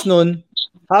 Tapos nun,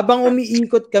 habang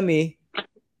umiikot kami,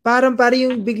 parang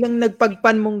yung biglang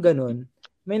nagpagpan mong ganun,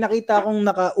 may nakita akong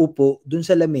nakaupo dun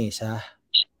sa lamesa.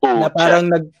 Na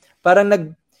parang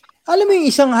alam mo yung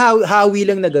isang hawi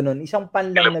lang na ganun, isang pan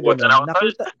lang na ganun.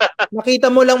 Nakita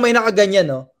mo lang may nakaganyan,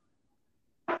 no?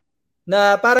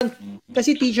 Na parang,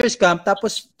 kasi teacher's camp,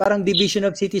 tapos parang Division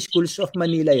of City Schools of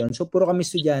Manila yon. So, puro kami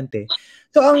estudyante.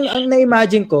 So, ang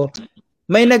na-imagine ko,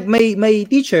 may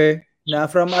teacher na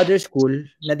from other school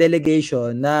na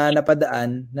delegation na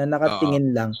napadaan na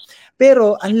nakatingin lang.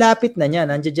 Pero ang lapit na niya,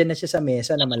 nandiyan na siya sa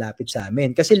mesa na malapit sa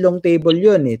amin. Kasi long table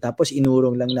yun eh. Tapos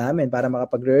inurong lang namin para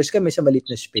makapag-rehearse kami sa maliit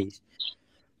na space.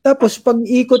 Tapos pag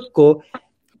ikot ko,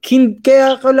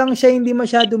 kaya ko lang siya hindi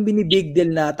masyadong binibig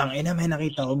deal na tangina may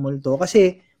nakita ko multo.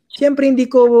 Kasi siyempre hindi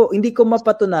ko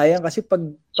mapatunayan kasi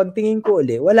pagtingin ko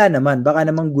uli, wala naman. Baka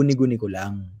namang guni-guni ko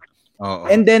lang. Oo.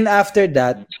 And then after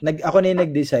that, ako na yung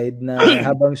nag-decide na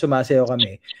habang sumasayaw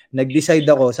kami, nag-decide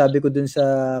ako, sabi ko dun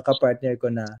sa kapartner ko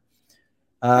na,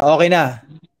 okay na,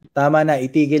 tama na,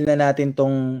 itigil na natin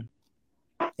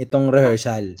itong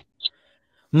rehearsal.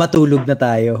 Matulog na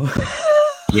tayo.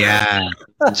 Yeah.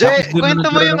 Jay,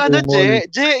 kwento mo yung ano, Jay.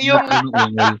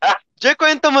 Jay,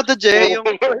 kwento mo to, Jay. Yung,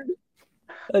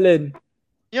 Alin?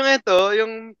 yung ito,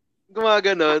 yung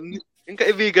gumaganon, yung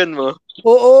kaibigan mo.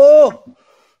 Oo!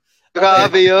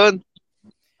 Grabe yun.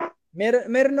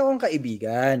 Meron akong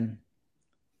kaibigan.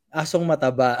 Asong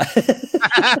mataba.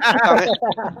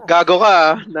 Gago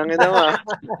ka, nangina mo.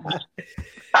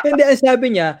 Hindi, ang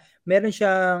sabi niya, meron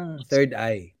siyang third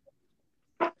eye.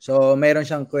 So, meron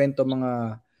siyang kwento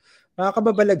mga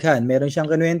kababalaghan. Meron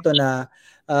siyang kinuwento na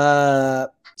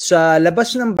sa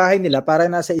labas ng bahay nila,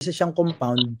 para nasa isa siyang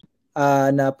compound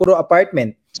na puro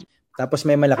apartment. Tapos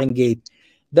may malaking gate.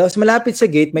 Tapos malapit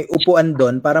sa gate, may upuan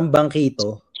doon, parang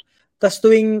bangkito. Tapos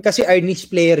kasi Arnis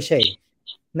player siya eh.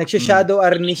 Nagsha-shadow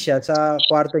Arnis siya sa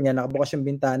kwarto niya, nakabukas yung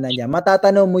bintana niya.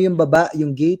 Matatanaw mo yung baba,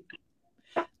 yung gate.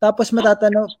 Tapos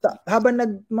matatanaw, habang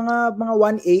mga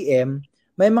 1 a.m.,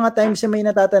 may mga times na may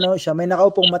natatanaw siya, may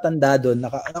nakaupong matanda doon,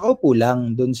 nakaupo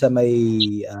lang doon sa may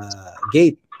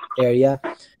gate area.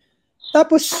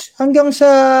 Tapos hanggang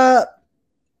sa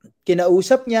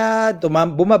kinausap niya,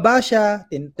 bumaba siya,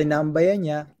 tinambayan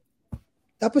niya.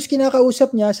 Tapos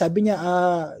kinakausap niya, sabi niya,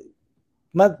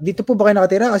 dito po ba kayo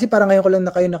nakatira? Kasi parang ngayon ko lang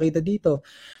na kayo nakita dito.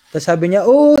 Tapos sabi niya,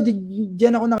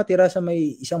 diyan ako nakatira sa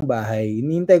may isang bahay.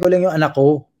 Hinihintay ko lang yung anak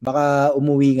ko. Baka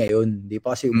umuwi ngayon. Hindi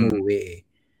pa kasi umuwi eh.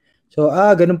 So,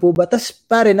 ganun po ba? Tapos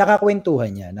pare,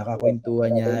 nakakwentuhan niya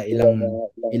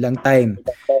ilang time.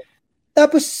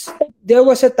 Tapos, there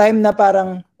was a time na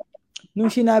parang, nung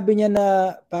sinabi niya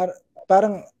na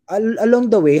parang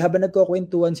along the way, habang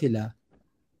nagkukwentuhan sila,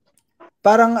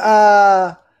 parang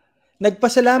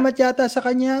nagpasalamat yata sa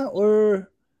kanya or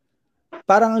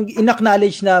parang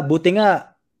in-acknowledge na buti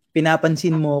nga,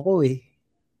 pinapansin mo ko eh.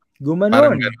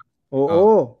 Gumanon.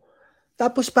 Oo.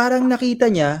 Tapos parang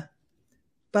nakita niya,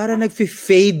 parang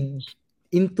nag-fade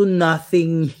into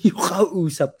nothing yung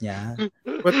kausap niya.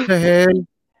 What the hell?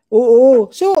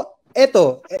 Oo. So,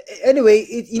 eto, anyway,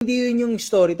 hindi yun yung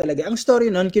story talaga. Ang story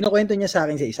nun, kinukwento niya sa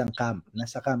akin sa isang camp.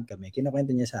 Nasa camp kami.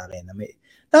 Kinukwento niya sa akin.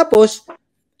 Tapos,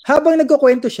 habang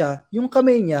nagkukwento siya, yung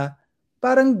kamay niya,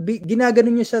 parang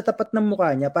ginaganon niya sa tapat ng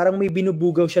mukha niya, parang may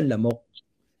binubugaw siyang lamok.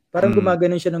 Parang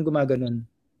gumaganon siya ng gumaganon.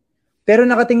 Pero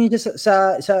nakatingin siya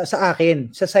sa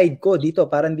akin, sa side ko, dito,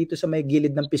 parang dito sa may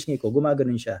gilid ng pisngi ko,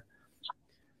 gumaganon siya.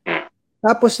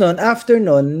 Tapos nun, after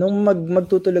nun, nung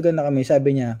magtutulugan na kami,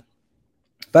 sabi niya,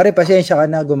 pare, pasensya ka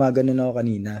na, gumaganon ako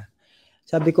kanina.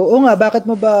 Sabi ko, nga, bakit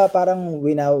mo ba parang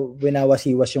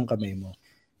winawasiwas yung kamay mo?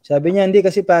 Sabi niya, hindi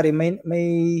kasi pare, may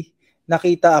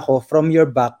nakita ako from your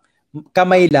back,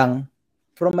 kamay lang,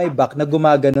 from my back, na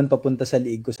gumaganon papunta sa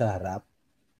liig ko sa harap.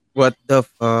 What the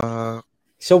fuck?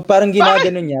 So parang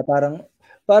ginaganon niya, parang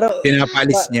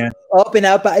pinapaalis niya.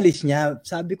 Pinapaalis niya.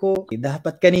 Sabi ko,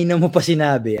 dapat kanina mo pa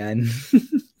sinabi yan.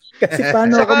 Kasi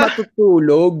paano ako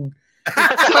matutulog?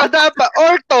 Saka dapat,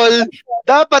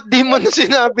 dapat di mo na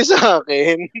sinabi sa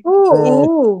akin.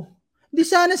 Oo. Di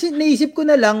sana naisip ko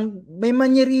na lang, may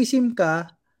manyerism ka.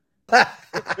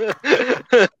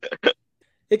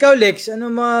 Ikaw, Lex,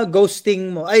 ano mga ghosting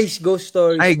mo? Ghost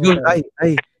stories mo?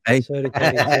 Ay. Sorry.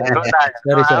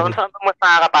 Ano mas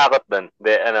nakakatakot doon?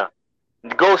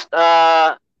 Ghost,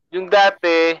 yung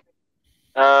dati,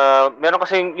 meron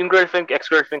kasi yung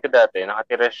ex-girlfriend ko dati,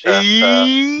 nakatira siya sa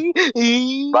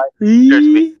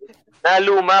na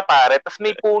luma, pare. Tapos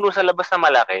may puno sa labas na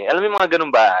malaki. Alam mo yung mga ganung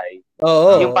bahay?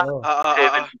 Oo. Yung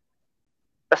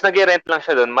tapos nag-rent lang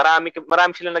siya doon.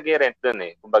 Marami sila nag-rent doon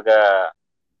eh. Kumbaga,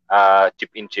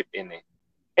 chip in eh.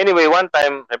 Anyway, one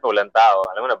time, walang tao.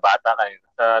 Alam mo na, bata ka.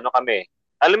 Kami.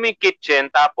 Alam mo yung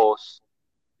kitchen, tapos,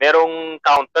 merong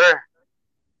counter.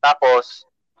 Tapos,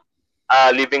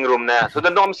 living room na. So,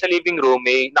 nandun kami sa living room,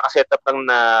 may nakasetup lang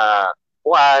na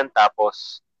kuwan,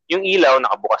 tapos, yung ilaw,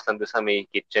 nakabukas lang doon sa may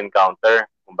kitchen counter.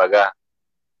 Kumbaga.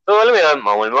 So, alam mo yun,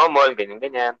 mamol,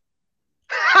 ganyan.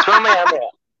 So, maya.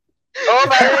 Oo,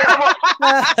 parang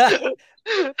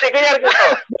kaya ko to.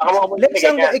 Lex,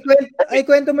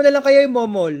 ikwento mo na lang kayo yung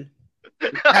momol.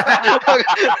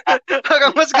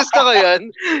 Parang mas gusto ko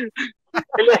yan.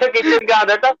 Kitchen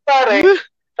counter. Tapos pare,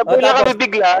 sabi na kami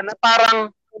bigla na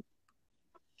parang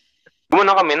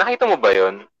gumana kami. Nakita mo ba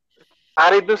yun?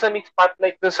 Pare, doon sa may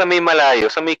spotlight, doon sa may malayo,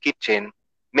 sa may kitchen,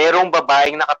 merong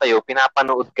babaeng nakatayo,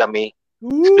 pinapanood kami.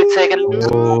 Split second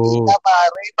lang.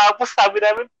 Pare. Tapos sabi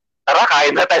namin, tara,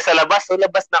 kain na tayo sa labas. So,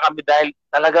 labas na kami dahil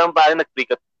talagang parang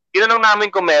nag-freak out. Tinanong namin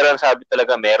kung meron, sabi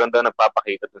talaga meron daw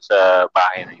nagpapakita doon sa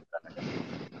bahay na yun talaga.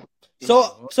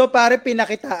 So pare,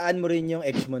 pinakitaan mo rin yung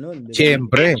ex mo nun. Diba?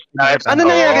 Siyempre. Ano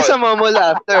nangyari sa momol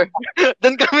after?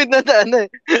 Doon kami nadaan eh.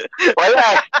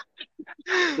 Wala.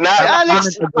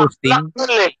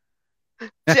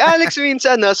 Si Alex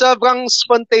minsan, sobrang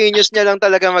spontaneous niya lang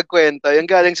talaga magkwento.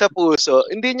 Yung galing sa puso.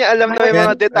 Hindi niya alam na may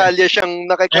mga detalye siyang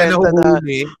nakikwento na,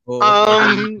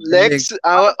 Lex,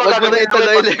 wag mo na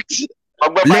ituloy, Lex.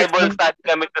 Magba-Bible study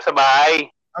kami sa bahay.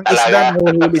 Ang isda mo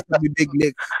huli sa bibig,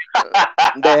 Lex.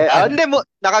 Hindi mo,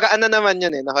 nakaraan na naman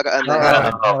yun eh. Nakaraan.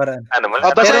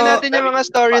 Basahin natin yung mga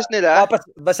stories nila.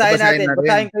 Basahin natin.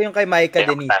 Basahin ko yung kay Micah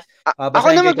Denise. Ako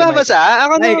na magbabasa.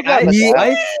 Maganda yung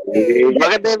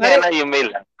email.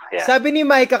 Sabi ni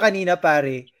Micah kanina,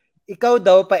 pare, ikaw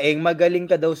daw, Paeng, magaling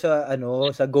ka daw sa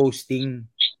ghosting.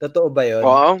 Totoo ba yun?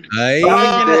 Oo. Ay. Bakit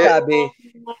niya nasabi?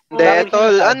 Hindi,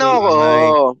 tol.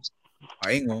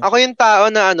 Ako yung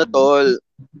tao na tol.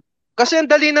 Kasi ang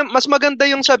dali na, mas maganda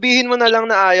yung sabihin mo na lang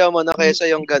na ayaw mo na kaysa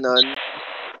yung ganon.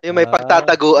 Yung may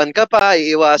pagtataguan ka pa,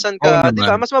 iiwasan ka. Di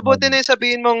ba? Mas mabuti na yung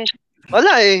sabihin mong,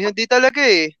 wala hindi talaga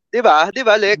eh. Di ba? Di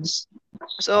ba, Lex?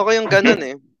 So, ako yung ganon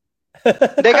eh.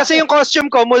 Hindi, kasi yung costume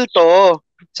ko, multo.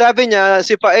 Sabi niya,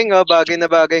 si Paeng, bagay na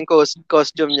bagay yung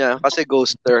costume niya kasi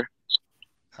ghoster.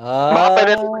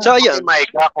 So, yun.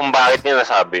 Micah, kung bakit niya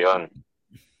nasabi yun.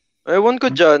 Ewan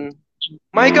ko dyan.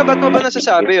 Micah, ba't mo ba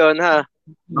nasasabi yun, ha?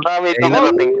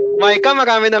 Micah,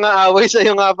 marami na nga away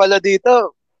sa'yo nga pala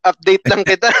dito. Update lang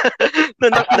kita.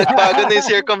 Nagbago na yung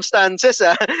circumstances,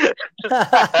 ha?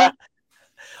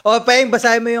 Paeng,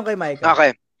 basahin mo yung kay Micah.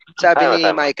 Okay. Sabi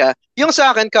ni Micah, yung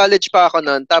sa akin, college pa ako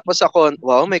nun, tapos ako,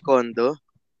 wow, may condo.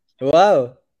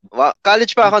 Wow.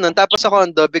 College pa ako nun, tapos sa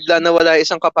condo, bigla nawala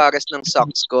isang kapares ng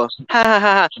socks ko.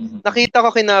 Nakita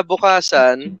ko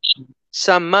kinabukasan,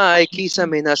 sa may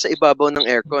kisame nasa ibabaw ng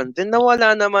aircon. Then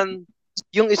nawala naman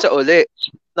yung isa uli.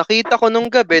 Nakita ko nung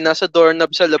gabi, nasa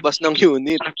doorknob sa labas ng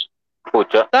unit.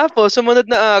 Pucha. Tapos, sumunod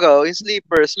na araw, yung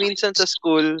sleepers, minsan sa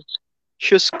school,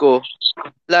 shoes ko,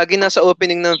 lagi nasa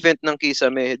opening ng vent ng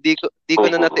kisame. Di ko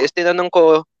na natiis. Tinanong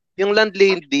ko, yung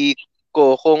landlady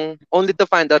ko, kung only to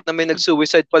find out na may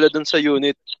nag-suicide pala dun sa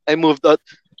unit. I moved out.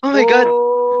 Oh my God.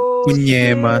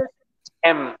 Kunyema.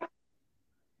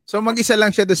 So, mag-isa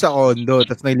lang siya doon sa condo,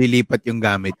 tapos naglilipat yung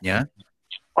gamit niya?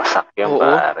 Wasak yung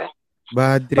pare.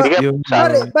 Bad trip yun.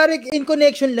 Pare, in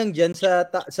connection lang dyan sa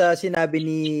sinabi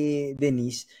ni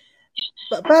Denise,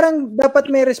 parang dapat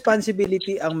may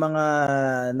responsibility ang mga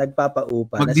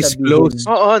nagpapaupa mag-disclose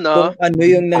kung ano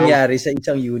yung nangyari sa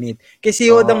isang unit.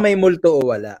 Kasi hodang may multo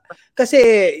o wala. Kasi,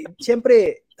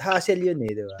 siyempre, hassle yun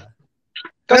di ba?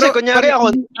 Kasi kunyari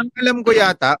ako, ang alam ko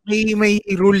yata, may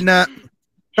rule na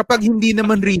kapag hindi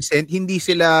naman recent, hindi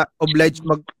sila obliged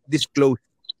mag-disclose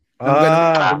ng ganung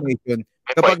information.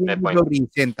 Kapag hindi daw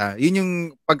recent, yun yung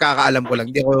pagkakaalam ko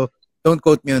lang. Don't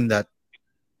quote me on that.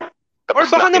 Or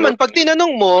baka naman, pag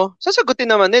tinanong mo, sasagutin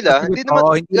naman nila. Hindi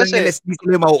naman, hindi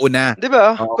sila mauuna. Di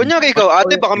ba? Kunyari ikaw,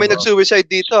 ate, baka may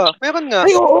nag-suicide dito. Meron nga.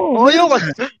 Ay, oo.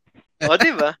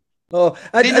 Di ba?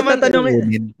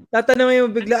 At tatanungin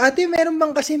mo bigla, ate, meron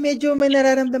bang kasi medyo may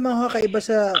nararamdaman kakaiba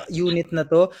sa unit na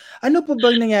to? Ano po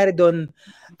bang nangyari doon?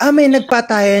 May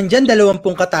nagpatayan dyan, 20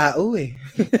 katao eh.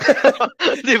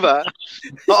 Di ba?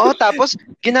 Oo, tapos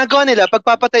ginagawa nila,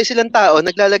 pagpapatay silang tao,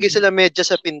 naglalagay sila medya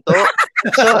sa pinto.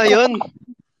 So, ayun.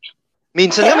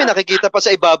 Minsan nga may nakikita pa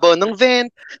sa ibabaw ng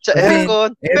vent, sa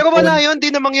aircon. Pero wala yun, di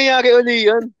na mangyayari uli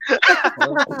yun.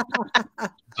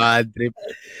 Bad trip.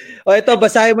 O ito,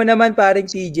 basahin mo naman paring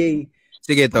TJ.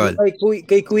 Sige, tol.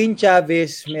 Kay Queen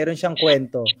Chavez, meron siyang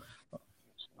kwento.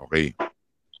 Okay.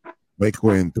 May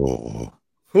kwento ako.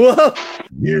 Wow!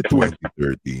 Year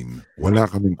 2013, wala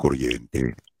kaming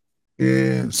kuryente.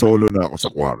 Solo na ako sa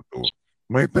kwarto.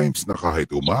 May times na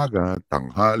kahit umaga,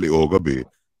 tanghali o gabi,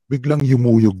 biglang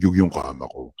yumuyog-yug yung kama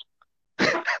ko.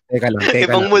 Teka lang.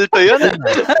 Ibang multo yun.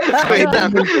 Wait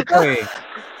lang.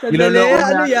 Sandali,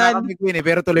 ano yan? Kami, Queen,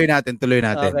 pero tuloy natin.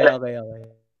 Okay.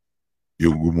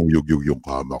 Yung gumuyog-yug yung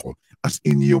kama ko. As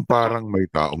in yung parang may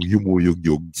taong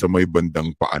yumuyog-yug sa may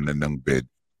bandang paanan ng bed.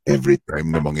 Every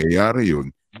time na mangyayari yun,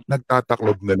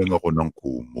 nagtataklob na lang ako ng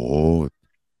kumot.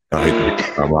 Kahit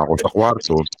tama ako sa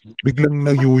kwarto, biglang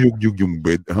nayuyug-yug yung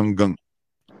bed hanggang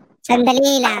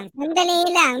Sandali lang.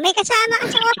 May kasama ka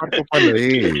sa kwarto pala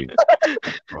eh.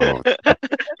 Oh,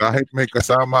 kahit may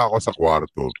kasama ako sa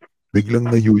kwarto, biglang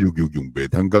nayuyug-yug yung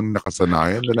bed hanggang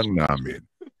nakasanayan na lang namin.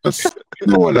 Tapos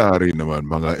nawala rin naman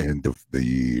mga end of the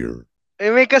year.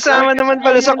 May kasama naman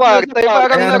pala sa kwarto.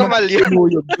 Parang normal yun.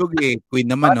 Yumuyog-yug eh. Queen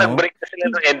naman, no? Nag-break na sila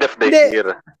ng end of the Hindi. year.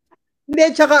 Hindi,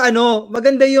 tsaka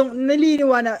maganda yung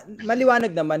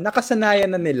maliwanag naman,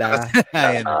 nakasanayan na nila.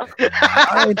 Ayan.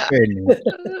 In fairness.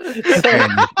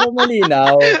 So,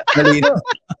 malinaw.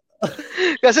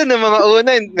 Kasi ng mga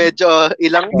una, medyo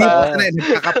ilang Hindi pa. pa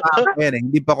nagkakapako yan eh.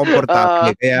 Hindi pa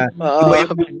komportable. Kaya iba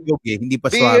yung yug eh. Hindi pa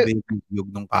swabe yung yug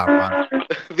ng kama.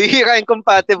 Bihira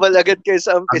incompatible agad kayo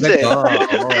sa umpisa eh.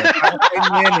 Nakakapain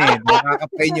nyo yan eh.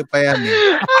 Nakakapain nyo pa yan eh.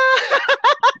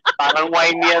 Parang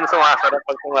wine yan, sumasarap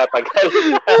pag tumatagal.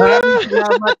 Maraming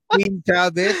salamat, Queen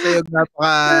Chavez. Sa'yo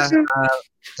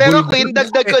Pero Queen,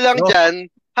 dagdag ko lang dyan,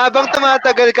 habang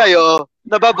tumatagal kayo,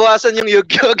 nababawasan yung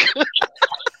yug-yug.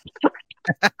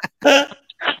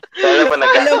 Kaya pa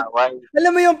nag-aaway. Alam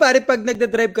mo yung pare, pag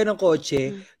nagdadrive ka ng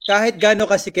kotse, kahit gano'n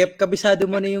kasikip, kabisado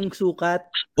mo na yung sukat.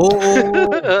 Oo.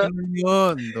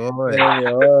 Yun.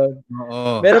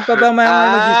 Oo. Meron pa bang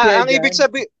mga Ang ibig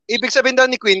sabihin daw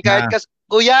ni Queen, kahit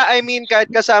kahit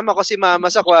kasama ko si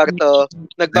Mama sa kwarto,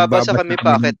 nagbabasa kami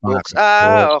pocketbooks.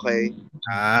 Okay.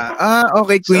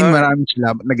 Okay, Queen. So, maraming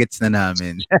salamat. Nagets na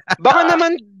namin.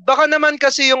 Baka naman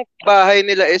kasi yung bahay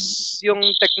nila is yung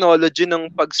technology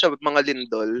ng sa mga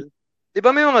lindol. 'Di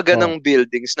ba may mga ganang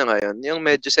buildings na ngayon, yung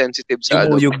medyo sensitive sa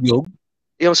Yung yug-yug?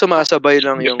 Yung sumasabay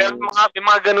lang yung Yung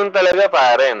mga ganun talaga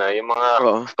pare, no? Yung mga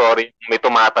story, may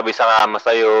tumatabi sa kama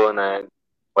sa'yo na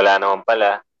wala naman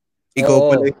pala. Ikaw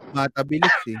pala yung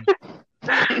matabilis eh.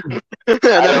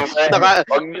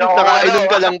 Nakainom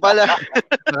ka lang pala.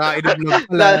 Nakainom lang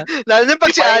pala. Lalo na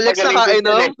pag si Alex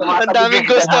nakainom, ang daming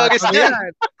ghost stories niyan.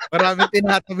 Maraming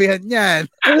tinatabihan yan.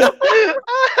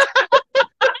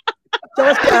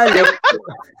 Tsaka si Alex.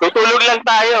 Tutulog lang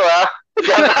tayo, ha?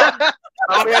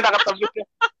 Mamaya nakatabi ka.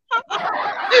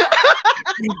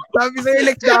 Sabi sa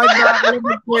Alex, dahil na ako yung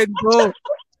magkwento.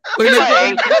 Hindi ako.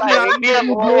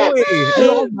 Ano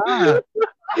ko ba?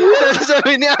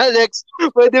 Sabi ni Alex,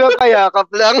 pwede ba payakap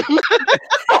lang?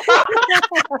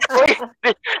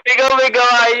 Ikaw may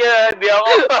gawa yan. Hindi ako.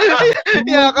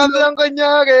 Yakap lang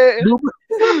kunyari.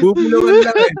 Bubulungan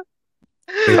lang eh.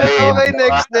 Okay,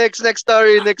 next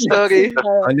story. Next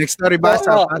story,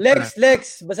 basa.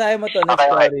 Lex, basahin mo to, next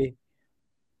story.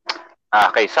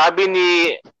 Okay, sabi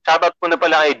ni, shoutout po na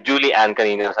pala kay Julie Ann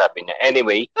kanina sabi niya.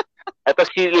 Anyway, ito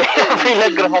si Lea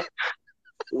Villagracia.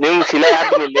 Yung sila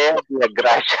sabi ni Lea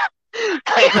Villagracia.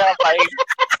 Tayo na pa.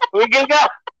 Wigil ka!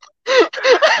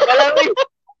 Malamig!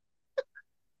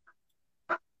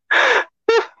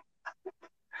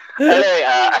 Anyway,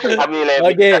 sabi ni Lea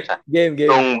Villagracia. Game.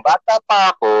 Nung bata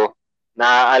pa ako,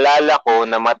 naaalala ko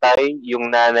na matay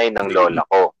yung nanay ng lola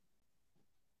ko.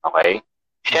 Okay?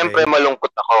 Siyempre malungkot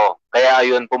ako. Kaya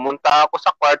ayun, pumunta ako sa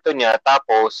kwarto niya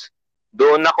tapos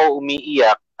doon ako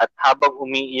umiiyak at habang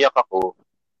umiiyak ako,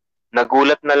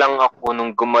 nagulat na lang ako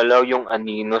nung gumalaw yung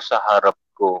anino sa harap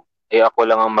ko. Ako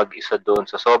lang ang mag-isa doon.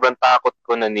 So sobrang takot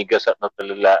ko, nanigas at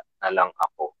natulala na lang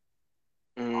ako.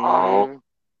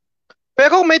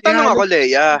 Pero may tanong ako,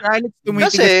 Lea.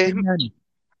 Kasi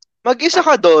mag-isa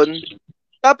ka doon,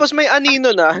 tapos may anino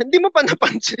na, hindi mo pa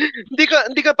napansin, hindi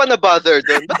ka pa na-bother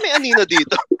doon. Ba't may anino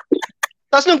dito?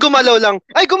 Tapos nung gumalaw lang,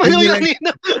 gumalaw yung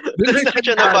anino. Doon na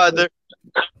siya na-bother.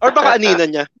 Or baka anino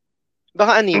niya.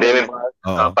 Baka anino. Hindi,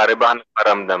 pare baka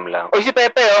nagparamdam lang. O si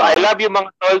Pepe, I love you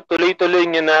mga tol. Tuloy-tuloy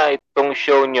nyo na itong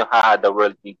show nyo, The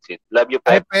World Needs It. Love you,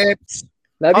 Pepe. Peps.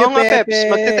 Love you, Pepe.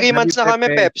 Peps. Magti 3 months na kami,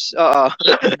 Peps. Oo.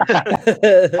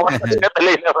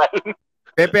 Tuloy naman.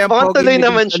 Pepe, ang Mukhang pogi tuloy naging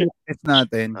naman siya. listeners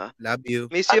natin. Ah. Love you.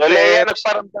 Miss you, Leia, Peps.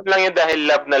 nagparamdam lang yan dahil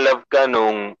love na love ka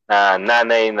nung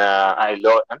nanay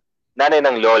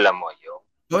ng lola mo. Yung.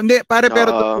 Oh, hindi, pare,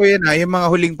 pero Oo. totoo yan yung mga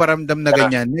huling paramdam na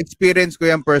ganyan. Na-experience ko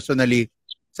yan personally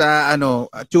sa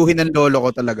tsuhin ng lolo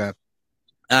ko talaga.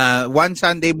 One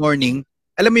Sunday morning,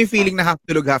 alam mo yung feeling na half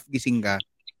tulog, half gising ka?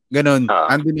 Ganon.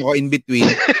 Andun ako in between.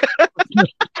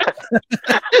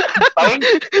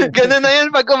 Ganun na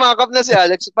yan pag kumakap na si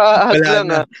Alex. Paahag Wala lang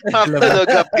na. Half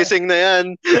tulog, half gising na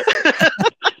yan.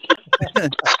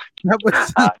 Tapos,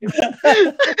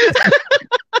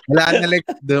 wala na, Lex.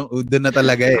 Doon na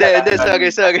talaga Hindi,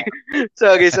 sorry.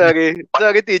 Sorry,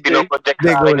 TJ. Pinoproject Hindi,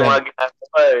 sa go akin yung lang. mga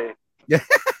ginagawa eh.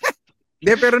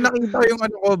 Hindi, pero nakita ko yung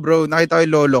bro. Nakita ko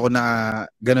yung lolo ko na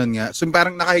ganun nga. So,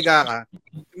 parang nakahiga ka.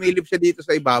 Sumilip siya dito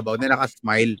sa ibabaw na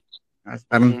nakasmile.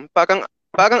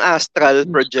 Parang astral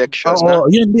projection. Oo,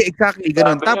 yun, hindi, exactly.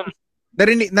 Ganun. Grabe Tapos,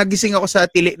 nagising ako sa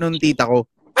tili nung tita ko.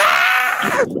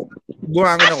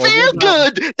 Bumangon ako. Feel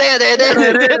good!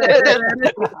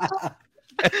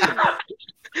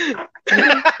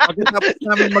 Pagkatapos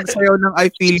namin magsayaw ng I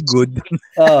Feel Good,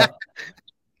 Oh.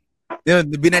 yun,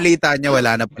 binalita niya,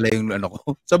 wala na pala yung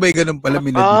ko. Sabay ganun pala,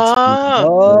 minadits.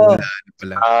 Oh. Wala na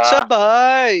pala.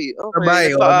 Sabay! Okay, Sabay,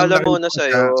 nagpaalam nung muna nakita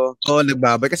sa'yo. Oo,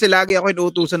 nagbabay. Kasi lagi ako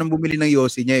inuutusan ng bumili ng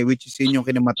yosi niya which is yun yung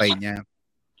kinamatay niya.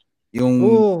 Yung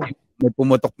may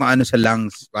pumutok na sa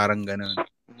lungs, parang ganun.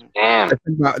 Damn.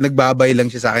 Tapos nagbabay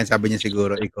lang siya sa akin, sabi niya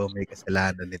siguro, ikaw may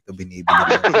kasalanan nito, binibili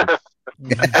mo.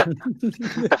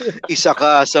 Isa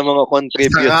ka sa mga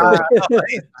contributor.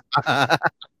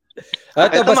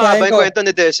 Ito, Ito mahaba basahin yung ko. kwento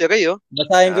ni Desiree, oh.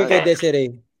 Basahin ko kay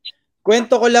Desiree.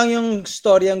 Kwento ko lang yung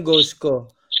story ang ghost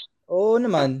ko. Oo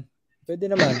naman.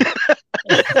 Pwede naman.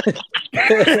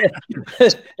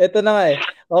 Ito na nga eh.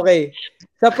 Okay.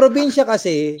 Sa probinsya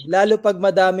kasi, lalo pag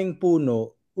madaming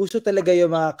puno, uso talaga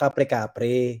yung mga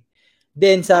kapre-kapre.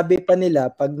 Then, sabi pa nila,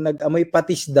 pag nag-amoy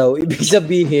patis daw, ibig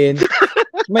sabihin,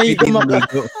 may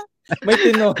may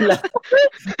tinola.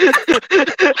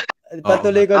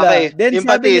 Patuloy ko lang. Okay, Then yung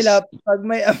sabi patis. nila, pag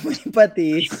may amoy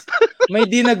patis, may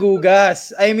di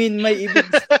nagugas. I mean, may ibig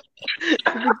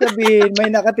sabihin,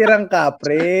 may nakatirang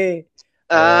kapre.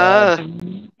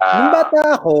 Nung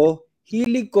bata ako,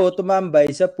 hilig ko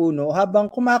tumambay sa puno habang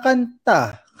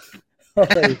kumakanta.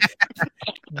 Okay.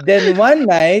 Then one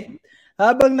night,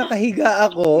 habang nakahiga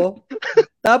ako,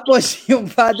 tapos yung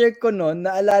father ko noon,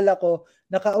 naalala ko,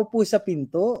 nakaupo sa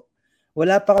pinto.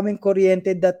 Wala pa kaming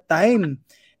kuryente that time.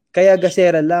 Kaya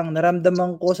gasera lang,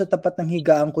 naramdaman ko sa tapat ng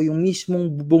higaan ko yung mismong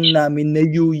bubong namin na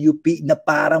yuyupi na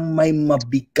parang may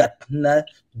mabigat na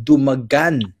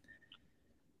dumagan.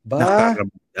 Ba?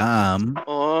 Nakaramdam.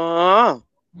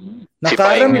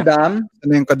 Nakaramdam?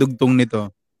 Ano yung kadugtong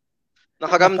nito?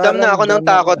 Nakaramdam na ako ng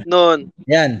takot noon.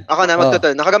 Yan. Ako na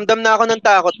magtutul. Nakaramdam na ako ng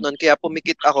takot noon, kaya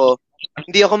pumikit ako.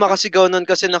 Hindi ako makasigaw noon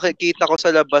kasi nakikita ko sa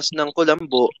labas ng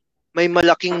kulambo, may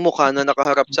malaking mukha na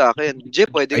nakaharap sa akin. Jeep,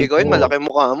 pwede gawin, malaking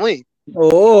mukha mo eh.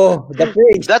 Oo, the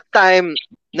face. That time,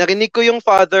 narinig ko yung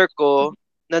father ko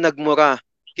na nagmura.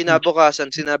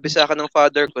 Kinabukasan, sinabi sa akin ng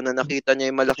father ko na nakita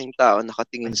niya yung malaking tao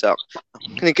nakatingin sa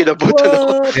akin. Kinikilabutan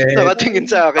ako. Nakatingin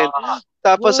sa akin.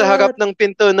 Tapos sa harap ng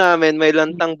pinto namin, may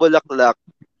lantang bulaklak.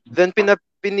 Then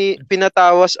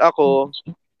pinatawas ako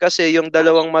kasi yung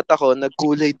dalawang mata ko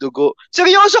nagkulay dugo.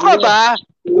 Seryoso ka ba?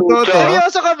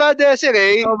 Seryoso ka ba,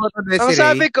 Desiree?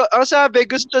 Ang sabi,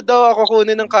 gusto daw ako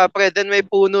kunin ng kapre. Then may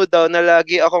puno daw na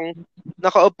lagi akong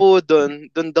nakaupo doon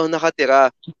daw nakatira.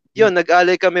 Yun,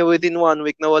 nag-alay kami within 1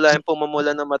 week na wala yung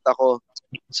pumamula ng mata ko.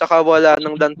 Saka wala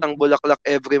ng lantang bulaklak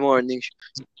every morning.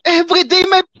 Every day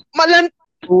may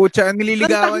Pucha,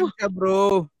 nililigawan siya,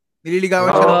 bro. Nililigawan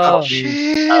siya ng kapre.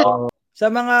 Shit! Sa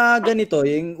mga ganito,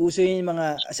 yung uso yung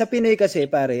mga, sa Pinoy kasi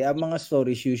pare, ang mga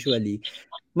stories usually,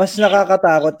 mas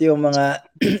nakakatakot yung mga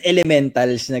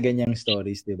elementals na ganyang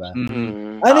stories, di ba?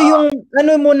 Mm-hmm.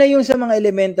 Ano muna yung sa mga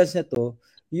elementals na to,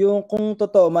 yung kung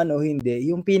totoo man o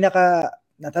hindi, yung pinaka,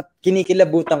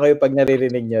 kinikilabutan kayo pag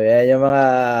naririnig nyo. Yan, yung mga...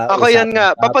 Ako yan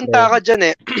nga, papunta ka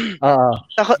dyan eh.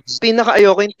 Pinaka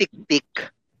ayoko yung tik-tik.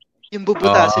 Yung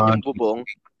bubutasin yung bubong.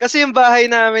 Kasi yung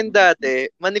bahay namin dati,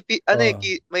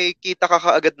 may kita ka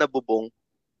kaagad na bubong.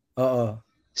 Oo.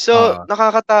 So,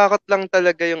 nakakatakot lang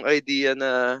talaga yung idea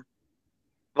na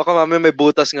baka mamaya may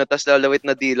butas nga tas lalawit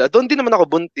na dila. Doon din naman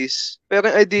ako buntis. Pero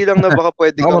yung idea lang na baka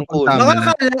pwede kang kunin.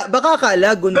 Baka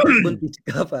akala, buntis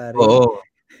ka, pare. Oo.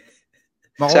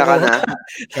 Masaya ka na.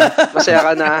 Masaya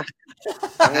ka na.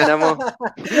 Tangina mo.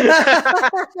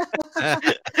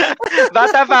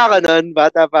 Bata pa ako nun.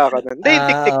 Hindi,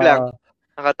 tik-tik lang.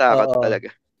 Nakatakot talaga.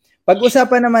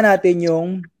 Pag-usapan naman natin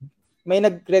yung may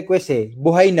nag-request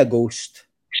buhay na ghost.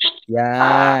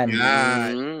 Yan.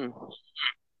 Yan. Mm.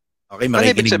 Okay, Ano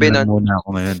ibig makikinig sabihin na nun? muna ako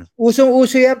ngayon.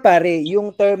 Usong-uso yan, pare,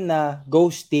 yung term na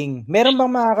ghosting. Meron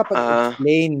bang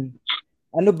makakapag-explain?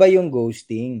 Ano ba yung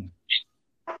ghosting?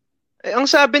 Ang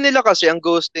sabi nila kasi, ang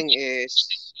ghosting is...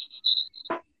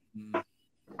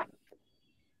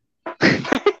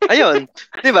 Ayun,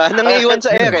 di ba? Nangiiwan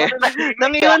sa ere.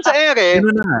 Nangiiwan sa ere.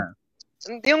 Ano na?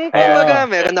 Yung kumbaga,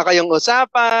 meron na kayong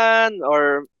usapan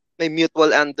or may mutual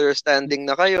understanding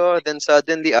na kayo, then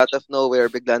suddenly, out of nowhere,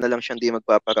 bigla na lang siyang di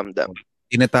magpaparamdam.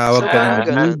 Tinatawag ka ng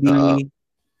ganun, movie,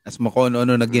 tas mo kung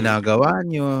ano na ginagawa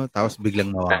nyo, tapos biglang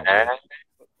nawawala.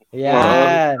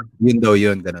 Yan. Yun daw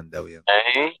yun, ganun daw yun.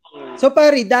 So,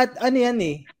 pare, ano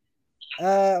yan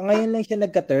ngayon lang siya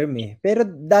nagka-term Pero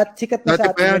sikat na Dati sa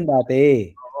pa atin yan. yun dati.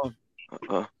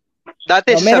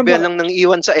 Dati, meron sabihan ba- lang nang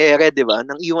iwan sa ere, di ba?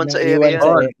 Nang iwan sa ere Nang yan.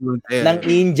 iwan Nang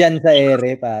Indian sa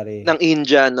ere, pare. Ng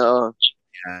Indian, oo.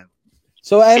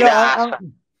 So,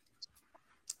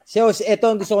 ito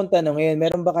ang gusto kong tanong ngayon.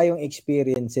 Meron ba kayong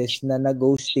experiences na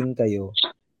nag-ghosting kayo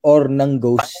or nang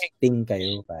ghosting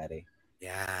kayo, pare?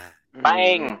 Yeah.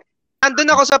 Paing.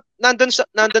 Nandun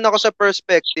ako sa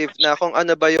perspective na kung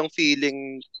ano ba yung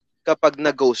feeling kapag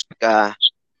nag-ghost ka.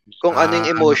 Kung ano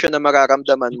yung emotion na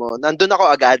mararamdaman mo. Nandun ako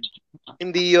agad.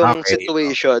 Hindi yung Okay.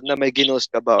 situation na may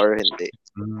ginost ka ba or hindi.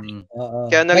 Oo.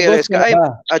 Kaya na-realize ka, ay, ba?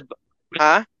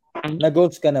 ha?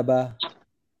 Nag-ghost ka na ba?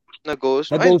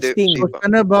 Nag-ghost? Ay, Nag-ghosting. Di pa.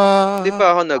 Ano ba? Di pa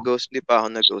ako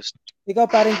nag-ghost. Ikaw,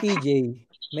 parang TJ,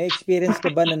 may experience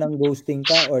ka ba na nang ghosting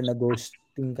ka or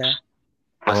nag-ghosting ka?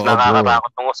 Mas Oo,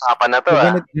 nakakatakot ng usapan na to, So,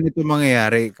 ah. ganito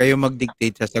mangyayari. Kayo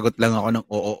mag-dictate, sasagot lang ako ng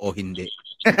oo o hindi.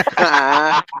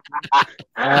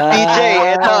 TJ,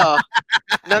 eto.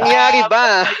 Nangyari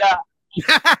ba?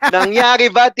 Nangyari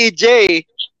ba, TJ?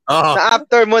 Oo. Na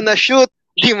after mo na shoot,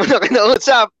 di mo na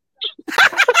kinausap.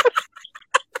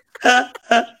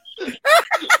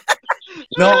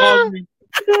 No comment.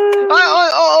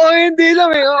 Oo, hindi lang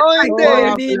Oo, hindi. Oo,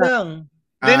 hindi lang.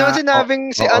 Hindi naman sinabing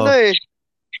si oo. ano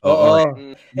Oo.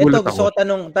 Ito, Gulat gusto ako.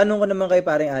 ko tanong ko naman kay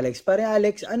paring Alex. Paring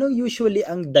Alex, ano usually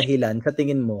ang dahilan sa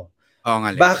tingin mo? Oo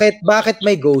nga. Bakit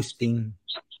may ghosting?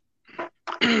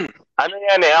 Ano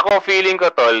yan Ako feeling ko,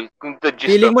 tol. Kung the gist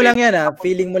Feeling of mo it- lang yan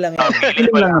Feeling mo lang yan. Feeling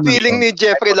ko lang. Feeling ni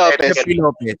Jeffrey Lopez. Jeffrey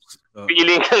Lopez. Oo.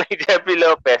 Feeling ko lang ni Jeffrey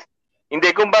Lopez. Hindi,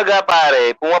 kumbaga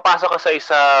pare, pumapasok ka sa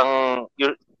isang,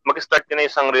 mag-start ka na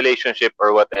isang relationship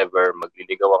or whatever,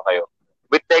 magliligawan kayo,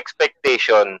 with the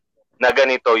expectation na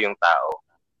ganito yung tao.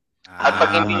 At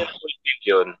pag hindi niya fulfill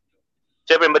yun,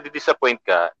 syempre madidisappoint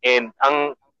ka, and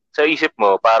ang sa isip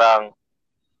mo, parang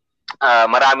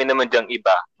marami naman diyang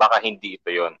iba, baka hindi ito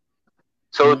yon.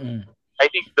 So, Mm-mm. I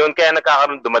think doon kaya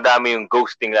dumadami yung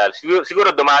ghosting lalo.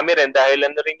 Siguro dumami rin dahil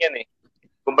ano rin yan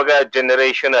Kumbaga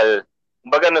generational.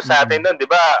 Kumbaga sa atin doon, di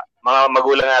ba? Mga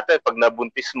magulang natin, pag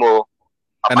nabuntis mo,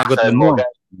 Panagutan papakasal mo.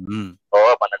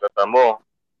 Oo, panagutan mo.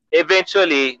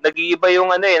 Eventually, nag-iiba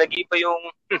yung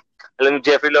alam mo,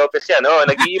 Jeffrey Lopez yan,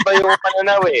 nag-iiba yung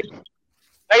pananaw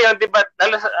Ngayon, di ba,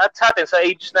 at sa atin, sa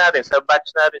age natin, sa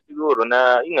batch natin siguro,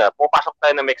 na, pupasok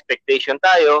tayo ng expectation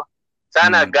tayo,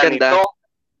 sana ganito,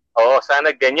 Ganda.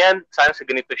 sana ganyan, sana sa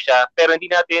ganito siya, pero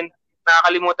hindi natin,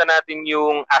 nakakalimutan natin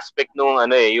yung aspect nung,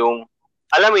 yung,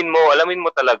 alamin mo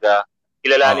talaga,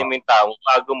 kilalanin mo yung tao,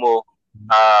 bago mo,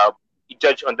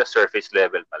 i-judge on the surface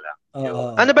level pala.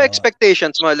 Oo. Ano ba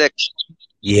expectations mo, Lex?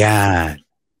 Yan.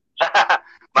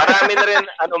 Marami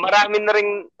na rin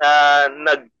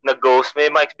nag-ghost. May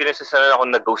mga experiences na ako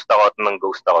nag-ghost ako at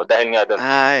nang-ghost ako. Dahil nga doon.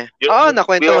 Ay.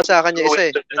 Nakwento mo sa akin yung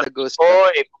isa Nag-ghost ka.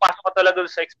 Papasok ka talaga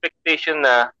sa expectation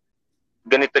na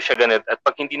ganito siya, ganito. At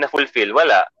pag hindi na-fulfill,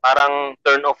 wala. Parang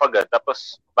turn off agad.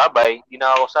 Tapos, bye-bye. Hindi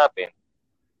na ako usapin.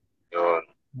 Yun.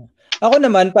 Ako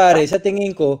naman, pare, sa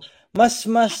tingin ko,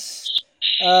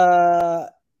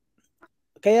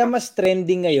 kaya mas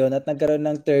trending ngayon at nagkaroon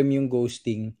ng term yung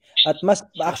ghosting at mas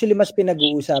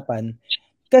pinag-uusapan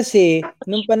kasi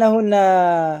nung panahon na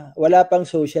wala pang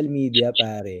social media,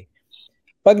 pare,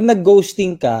 pag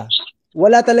nag-ghosting ka,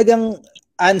 wala talagang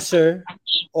answer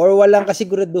or walang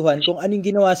kasiguraduhan kung anong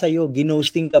ginawa sa'yo.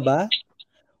 Ginosting ka ba?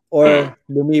 Or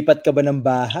lumipat ka ba ng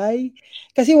bahay?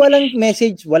 Kasi walang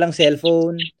message, walang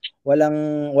cellphone,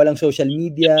 walang social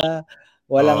media,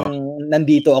 walang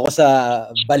nandito ako sa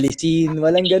balisin,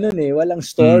 walang ganun walang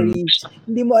stories.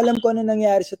 Hindi mo alam kung ano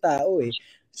nangyari sa tao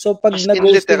So pag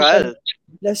nag-ghosting ka,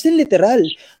 literal.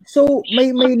 So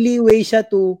may leeway siya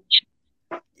to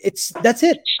that's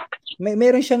it.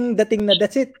 Mayroon siyang dating na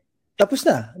that's it. Tapos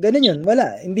na. Ganun yun.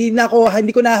 Wala. Hindi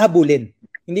ko nahabulin.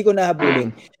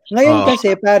 Ngayon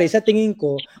kasi, pare, sa tingin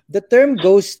ko, the term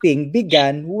ghosting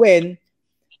began when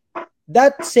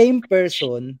that same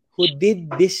person who did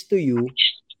this to you,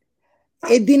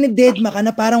 dinededma ka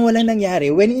na parang walang nangyari.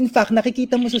 When in fact,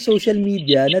 nakikita mo sa social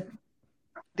media na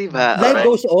Diba? life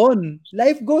goes on.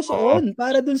 Life goes on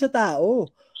para dun sa tao.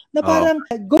 Na parang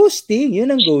ghosting.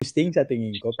 Yun ang ghosting sa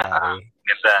tingin ko, pare.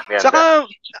 Ganda. Saka,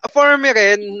 for me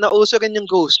rin, nauso rin yung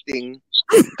ghosting.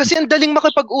 Kasi ang daling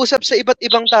makipag-usap sa iba't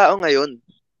ibang tao ngayon.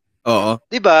 Oo.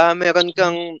 Diba? Meron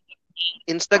kang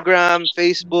Instagram,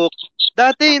 Facebook.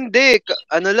 Dati hindi.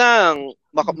 Ano lang,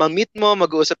 ma-meet mo,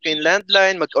 mag-uusap kayo yung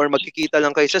landline, or magkikita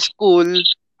lang kayo sa school.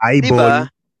 Eyeball. Diba?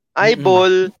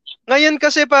 Eyeball. Ngayon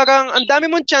kasi parang ang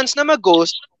dami mong chance na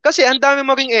mag-ghost kasi ang dami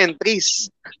mo ring entries.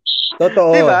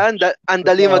 Totoo. Diba? Ang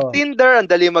dali Totoo. mag-Tinder, ang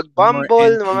dali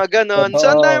mag-Bumble, mga ganon. So,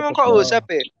 ang dami mong kausap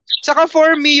eh. Saka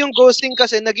for me, yung ghosting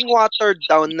kasi naging watered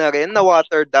down na rin,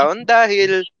 na-watered down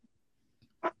dahil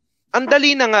ang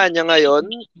dali na nga niya ngayon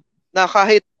na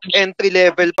kahit entry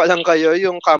level pa lang kayo,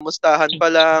 yung kamustahan pa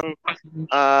lang,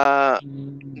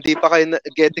 hindi pa kayo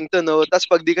getting to know, tapos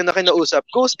pag di ka na kinausap,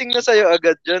 ghosting na sa'yo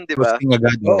agad yun, di ba? Ghosting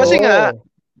agad. Oo. Kasi nga,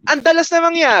 ang dalas na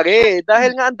mangyari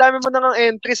dahil nga ang dami mo nang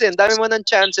entries, ang dami mo ng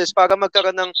chances para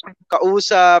magkaroon ng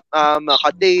kausap,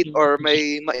 maka-date, or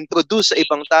may ma-introduce sa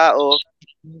ibang tao.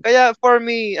 Kaya for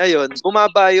me, ayun,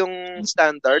 bumaba yung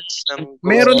standards ng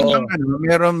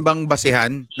meron bang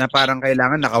basihan na parang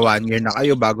kailangan naka 1 year na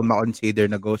kayo bago ma-consider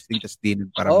na ghosting tas di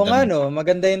nagparamdam? Oo nga no,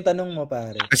 maganda yung tanong mo,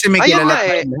 pare. Kasi may Ayun kilala nga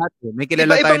tayong lahat eh. May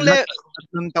kilala Iba-ibang tayong lahat.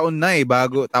 3 taon na eh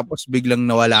bago tapos biglang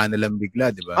nawala na lang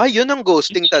bigla, di ba? yun ang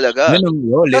ghosting talaga.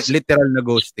 Literal na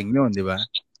ghosting yun, di ba?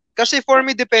 Kasi for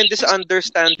me, depende sa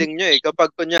understanding nyo eh.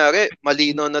 Kapag kunyari,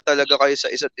 malino na talaga kayo sa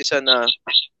isa't isa na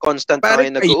constant na kayo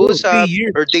nag-uusap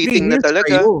or dating na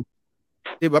talaga.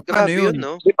 Diba? Paano Grabe yun?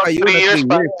 no? Kayo 3 years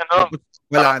pa,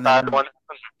 wala na.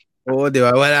 Oo, di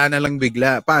ba? Wala na lang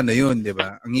bigla. Paano yun, di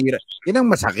ba? Ang hirap. Yun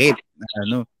ang masakit.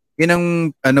 Yun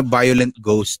ang violent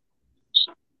ghost.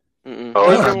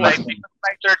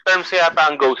 Lighter terms yata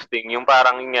ang ghosting. Yung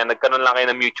parang nagkaroon lang kayo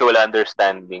ng mutual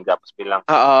understanding tapos bilang.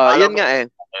 Yan nga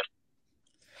eh.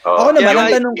 Ako naman,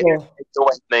 ang tanong ko.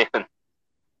 Na yun.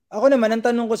 Ang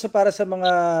tanong ko para sa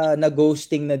mga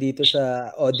na-ghosting na dito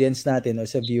sa audience natin o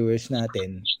sa viewers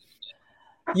natin.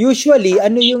 Usually,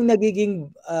 ano yung nagiging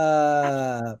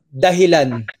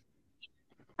dahilan?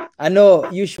 Ano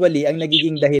usually ang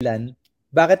nagiging dahilan?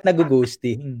 Bakit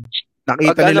nag-ghosting?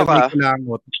 Nakita nila may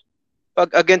kulangot.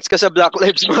 Pag against ka sa Black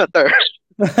Lives Matter.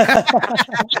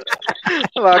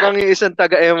 Parang yung isang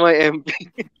taga-MIMP.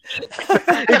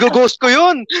 Igughost ko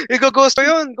yun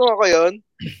kung ako yun.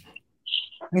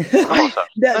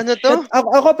 Ano to?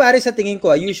 Ako pare sa tingin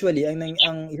ko, usually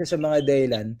ang isa sa mga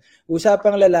dahilan,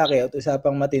 usapang lalaki at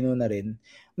usapang matino na rin.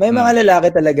 May mga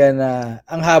lalaki talaga na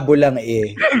ang habol lang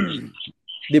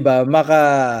 'di ba?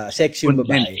 Maka-sex yung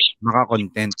babae.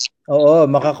 Maka-content. Oo,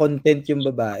 maka-content yung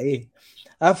babae.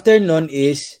 After nun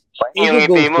is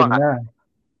i-ghosting na.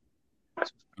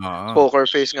 Poker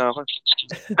face nga ako.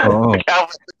 Oo.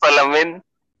 Tapos palamin.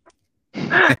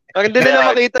 Ang hindi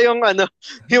nila makita yung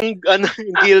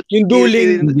guilt. Yung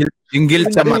duling. Yung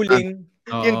guilt sa mata.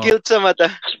 Yung guilt sa mata.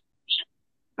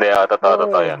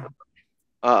 Totoo yan.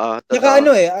 Tsaka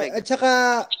at saka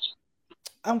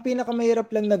ang pinakamahirap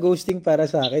lang na ghosting para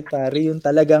sa akin, pare, yung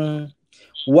talagang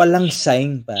walang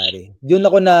sign, pare. Yun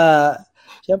ako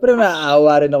siyempre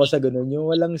naaawa rin ako sa ganun. Yung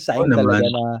walang sign talaga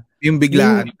na yung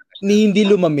biglaan. Hindi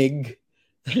lumamig.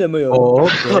 Alam mo yun? Oo.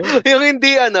 Yung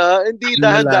hindi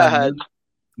dahan-dahan.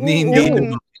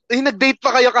 Yung nag-date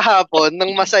pa kayo kahapon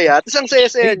ng masaya, tapos ang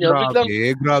saya-saya nyo.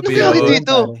 Grabe yun.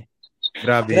 Dito.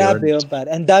 Grabe yun,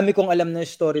 pare. Ang dami kong alam na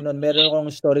story nun. Meron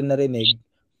akong story narinig.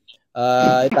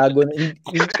 Itago na.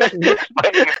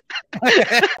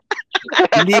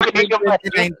 Hindi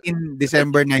 2019,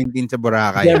 December 19 sa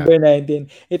Boracay. December 19.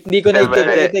 Hindi ko na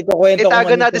ikukwento kung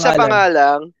itago natin sa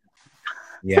pangalang.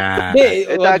 Yeah.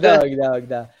 Hindi, wag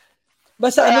na.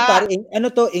 Basta pare,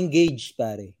 engaged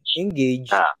pare.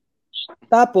 Engaged.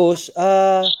 Tapos,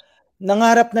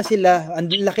 nangarap na sila, ang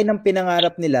laki ng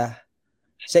pinangarap nila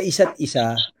sa isa't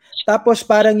isa. Tapos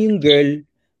parang yung girl,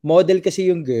 model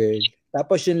kasi yung girl.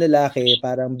 Tapos yung lalaki,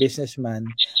 parang businessman.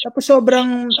 Tapos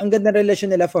sobrang ang ganda ng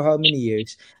relasyon nila for how many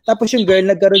years. Tapos yung girl,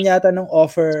 nagkaroon yata ng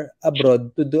offer abroad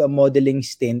to do a modeling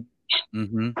stint.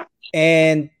 Mm-hmm.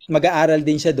 And mag-aaral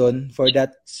din siya doon for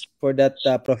that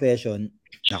profession.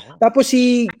 Tapos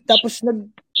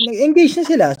nag-engage na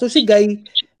sila. So si guy,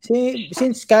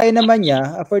 since kaya naman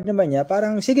niya, afford naman niya,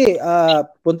 parang sige,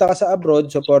 punta ka sa abroad,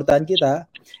 supportahan kita,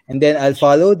 and then I'll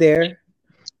follow there.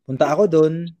 Punta ako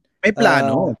doon. May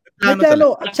plano. May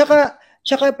plano.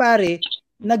 Tsaka pare,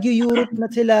 nag-Europe na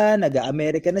sila,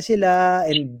 nag-America na sila,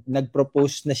 and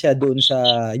nag-propose na siya doon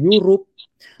sa Europe.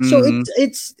 So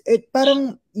it's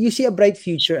parang you see a bright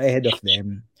future ahead of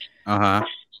them.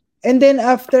 And then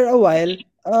after a while,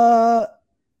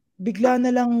 bigla na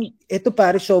lang, ito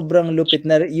pare, sobrang lupit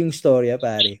na yung storya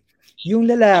pare. Yung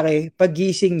lalaki,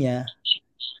 pagising niya,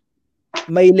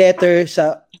 may letter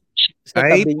sa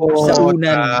tabi, sa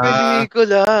unan.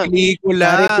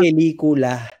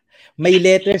 Pelikula. May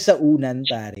letter sa unan,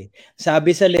 pare.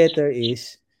 Sabi sa letter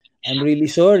is, I'm really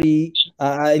sorry.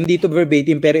 Hindi to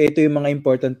verbatim, pero ito yung mga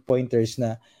important pointers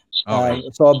na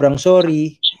sobrang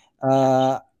sorry.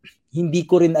 Hindi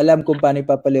ko rin alam kung paano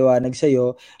ipapaliwanag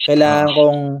sa'yo. Kailangan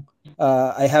kong,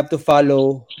 I have to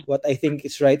follow what I think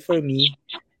is right for me.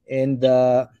 And,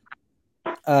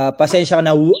 pasensya ka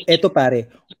na. Eto pare,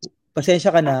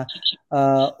 pasensya ka na.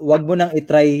 Wag mo nang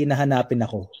itry na hanapin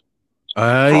ako.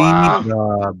 Ay,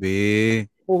 grabe.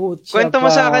 Kwento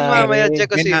mo sa akin mamaya, check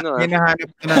ko sino. May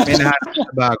nahanap na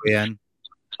bago yan.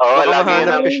 Lagi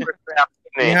yan.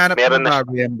 May hanap na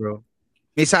bago yan, bro.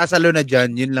 May sasalo na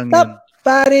dyan, yun lang yun.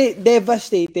 Pare,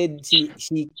 devastated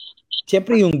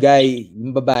siyempre yung guy,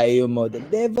 yung babae, yung model.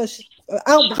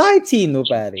 Kahit sino,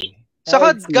 pare.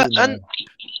 Saka,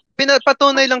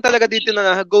 patunay lang talaga dito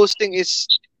na ghosting is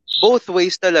both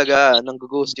ways talaga.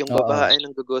 Nang-ghost yung babae,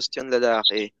 nang-ghost yung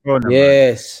lalaki.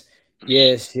 Yes.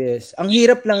 Ang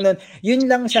hirap lang nun. Yun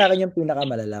lang sa akin yung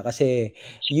pinakamalala. Kasi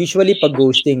usually pag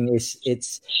ghosting is,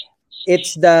 it's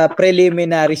the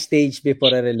preliminary stage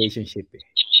before a relationship.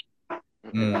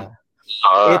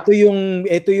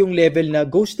 Ito yung level na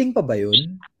ghosting pa ba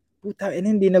yun? Puta,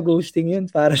 hindi na ghosting yun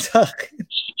para sa akin.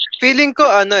 Feeling ko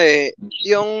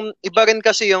yung iba rin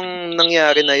kasi yung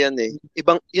nangyari na yan eh.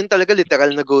 Yun talaga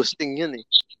literal na ghosting yun eh.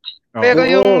 Pero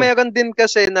yung meron din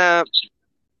kasi na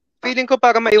feeling ko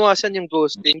para maiwasan yung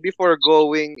ghosting before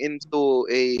going into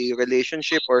a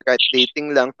relationship or kahit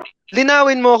dating lang,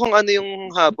 linawin mo kung ano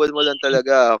yung habol mo lang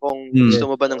talaga, kung gusto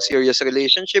mo ba ng serious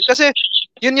relationship. Kasi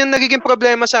yun yung nagiging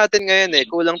problema sa atin ngayon eh.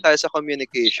 Kulang tayo sa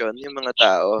communication, yung mga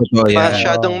tao.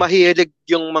 Masyadong mahilig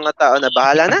yung mga tao na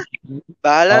bahala na.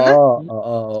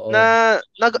 Na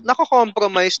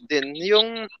nako-compromise din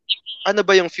yung ano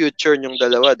ba yung future nyong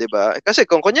dalawa, di ba? Kasi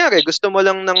kung kunyari, gusto mo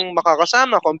lang ng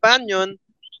makakasama, companion,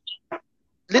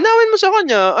 linawin mo sa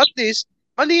kanya, at least,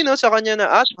 malino sa kanya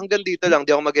na, hanggang dito lang,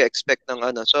 di ako mag-expect ng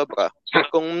sobra.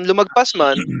 Kung lumagpas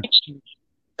man,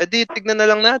 edi tignan na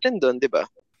lang natin doon, di ba?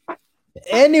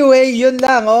 Anyway, yun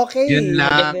lang, okay. Yun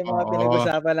lang. Yung mga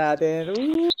pinag-usapan natin.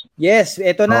 Yes,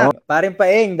 eto na. Paring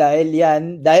Paeng,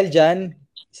 dahil dyan,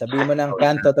 sabihin mo ng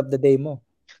cantot of the day mo.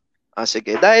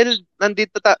 Sige. Dahil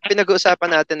nandito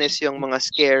pinag-uusapan natin is yung mga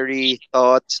scary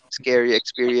thoughts, scary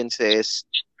experiences,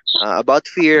 about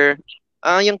fear.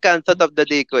 Yung cantot of the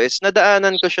day ko is,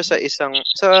 nadaanan ko siya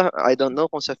I don't know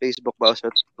kung sa Facebook ba o sa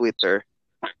Twitter.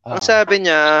 Ang sabi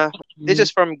niya, this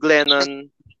is from Glennon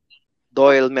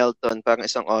Doyle Melton, parang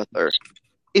isang author.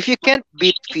 If you can't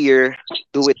beat fear,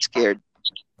 do it scared.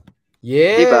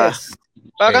 Yes. Diba?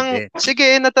 Parang,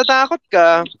 sige, natatakot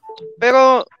ka,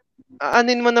 pero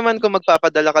aanin mo naman kung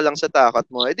magpapadala ka lang sa takot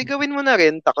mo. Di gawin mo na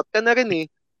rin, takot ka na rin eh.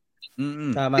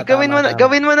 Tama,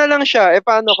 gawin mo na lang siya.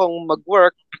 Paano kung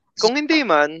mag-work? Kung hindi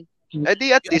man,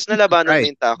 di at least nalabanan mo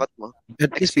yung takot mo.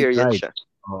 Experience siya.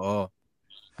 Oo.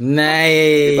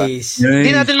 Nice. Diba?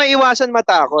 Hindi natin maiwasan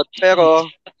matakot, pero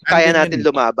kaya natin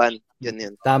lumaban.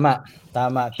 Yun. Tama.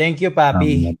 Thank you,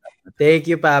 Papi.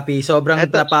 Sobrang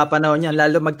napapanahon niyan,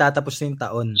 lalo magtatapos na yung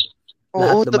taon.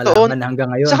 Oo, totoo.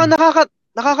 Hanggang ngayon. Saka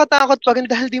nakakatakot pa rin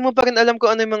dahil di mo pa rin alam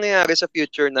kung ano yung mangyayari sa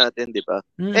future natin, di ba?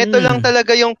 Ito lang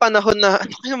talaga yung panahon na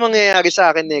ano yung mangyayari sa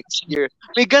akin next year.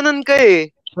 May ganun ka eh.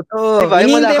 Totoo. Diba?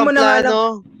 Hinihintay mo na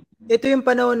plano. Ito yung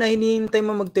panahon na hinihintay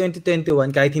mo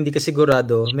mag-2021 kahit hindi ka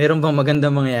sigurado, meron bang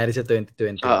magandang mangyayari sa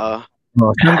 2021?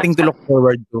 Something to look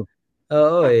forward to.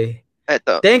 Oo eh.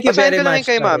 Eto. Thank you very much.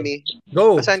 Kay Mami.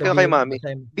 Go. Pasahin ko kay Mami.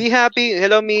 Be happy.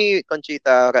 Hello me,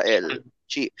 Conchita Rael.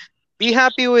 Be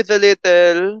happy with the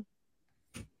little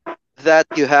that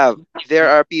you have.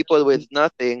 There are people with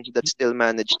nothing that still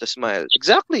manage to smile.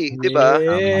 Exactly, di ba?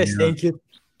 Yes, thank you.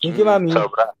 Thank you, Mami.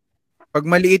 Sobra. Pag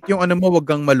maliit yung mo, wag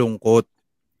kang malungkot.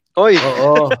 Oy.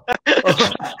 Oo.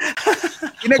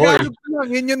 Ginagamit ko lang.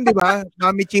 Yun, di ba?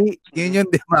 Mami Chi, yun,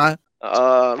 di ba?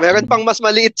 Meron pang mas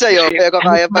maliit sa'yo, pero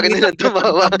kaya pa rin nilang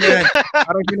tumawa.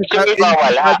 Parang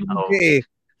sinasabi,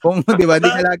 kung di ba, di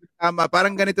ka lagi tama.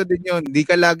 Parang ganito din yun. Di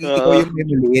ka lagi ikaw yung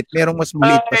maliit. Merong mas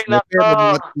maliit pa sila. Pero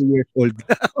mga 2 years old.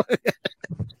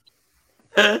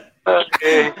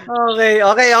 Okay.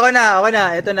 Okay, ako na.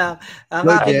 Ito na.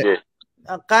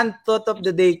 canned thought of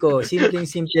the day ko, simple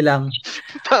lang.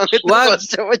 Pangit na Wag.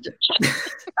 question mo dyan.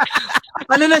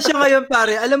 Ano na siya ngayon,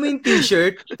 pare? Alam mo yung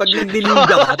t-shirt? Pag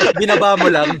nagdilinda ka, tapos binaba mo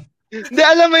lang. Hindi,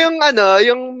 alam mo yung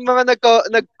yung mga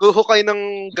naghuhukay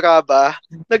ng graba,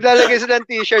 naglalagay sila ng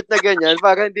t-shirt na ganyan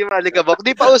para hindi malikabok.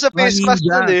 Di pa uso face mask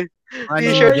Ninja. nun eh. Ano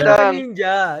T-shirt yan? lang.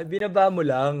 Ninja. Binaba mo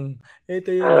lang.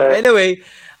 Ito yun. Anyway,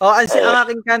 ang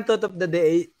aking canned thought of the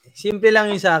day, simple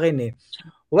lang yun sa akin eh.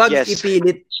 Huwag Yes.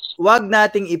 huwag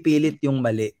nating ipilit yung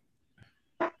mali.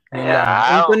 Yun lang.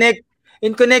 Yeah.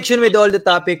 In connection with all the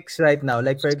topics right now,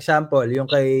 like for example,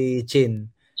 yung kay Chin,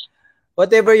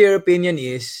 whatever your opinion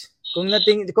is, kung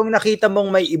nakita mong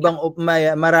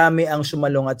marami ang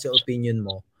sumalungat sa opinion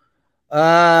mo,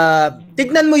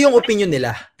 tignan mo yung opinion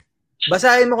nila.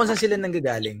 Basahin mo kung saan sila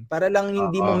nanggagaling para lang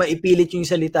hindi mo maipilit yung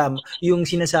salita mo, yung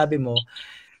sinasabi mo.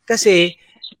 Kasi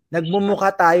nagmumukha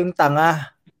tayong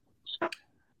tanga.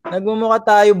 Nagmumukha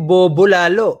tayo bobo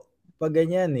lalo pag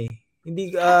ganyan eh.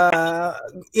 Hindi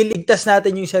iligtas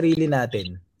natin yung sarili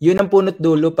natin. Yun ang punot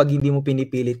dulo pag hindi mo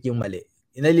pinipilit yung mali.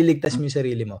 Naliligtas mo yung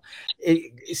sarili mo.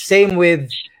 Same with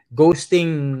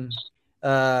ghosting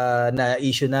na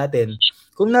issue natin.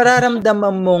 Kung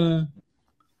nararamdaman mong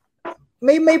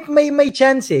may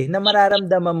chance na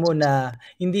mararamdaman mo na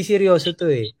hindi seryoso to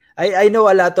eh. I know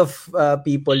a lot of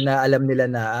people na alam nila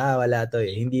na wala to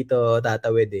eh. Hindi to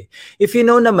tatawid eh. If you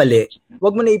know na mali,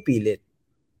 wag mo na ipilit.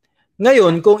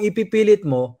 Ngayon, kung ipipilit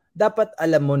mo, dapat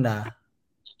alam mo na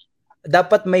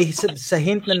dapat may sa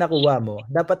hint na nakuha mo,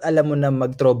 dapat alam mo na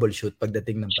mag-troubleshoot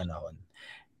pagdating ng panahon.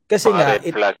 Kasi nga,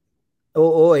 it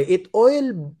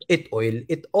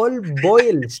all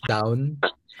boils down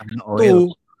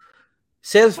to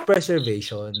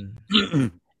self-preservation.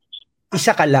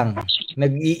 Isa ka lang.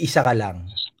 Nag-iisa ka lang.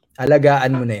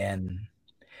 Alagaan mo na yan.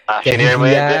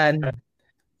 Kahihiyan.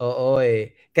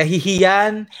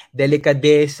 Kahihiyan,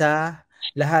 delikadesa,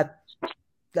 lahat.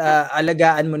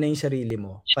 Alagaan mo na yung sarili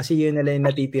mo. Kasi yun na lang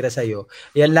yung natitira sa'yo.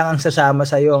 Yan lang ang sasama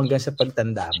sa'yo hanggang sa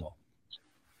pagtanda mo.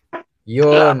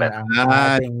 Yun ang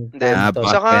ating tanto.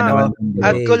 Saka,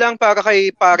 add ko lang para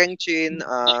kay pareng Chin,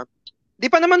 di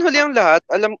pa naman huli ang lahat.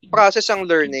 Process ang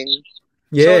learning.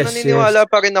 Yes, so, naniniwala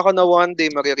pa rin ako na one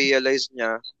day marirealize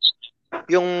niya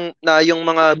yung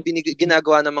mga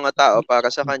ginagawa ng mga tao para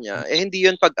sa kanya, hindi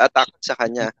yun pag-attack sa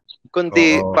kanya.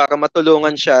 Kundi para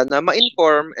matulungan siya na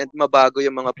ma-inform and mabago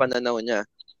yung mga pananaw niya.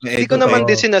 Hindi ko naman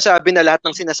din sinasabi na lahat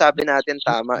ng sinasabi natin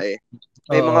tama eh.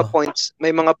 May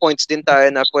mga points din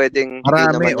tayo na pwedeng hindi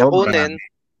naman niya kunin.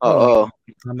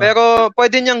 Pero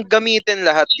pwede niyang gamitin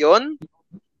lahat yon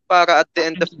para at the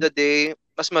end of the day,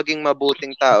 mas maging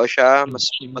mabuting tao siya, mas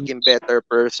maging better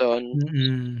person.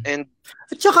 And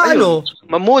at saka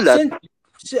mamulat.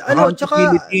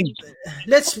 Tsaka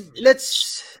let's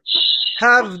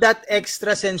have that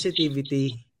extra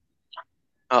sensitivity.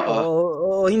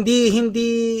 Hindi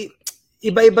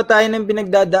iba-iba tayo ng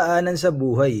pinagdadaanan sa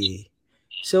buhay eh.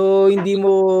 So hindi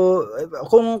mo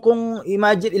kung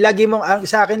imagine lagi mo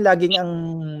sa akin laging ang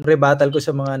rebuttal ko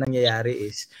sa mga nangyayari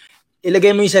is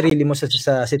ilagay mo yung sarili mo sa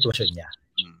sitwasyon niya.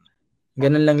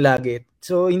 Ganun lang lagi.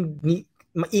 So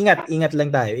ingat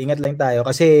lang tayo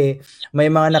kasi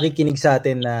may mga nakikinig sa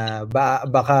atin na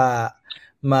baka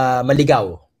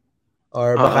maligaw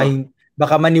or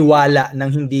baka maniwala ng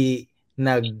hindi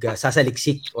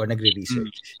nagsasaliksik or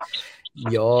nagre-research.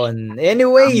 Yon.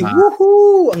 Anyway,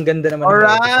 woohoo! Ang ganda naman.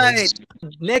 Alright.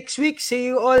 Next week,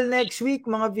 see you all next week.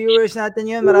 Mga viewers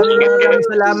natin yun. Maraming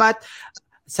salamat.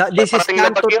 This is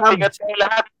Kanto Tab.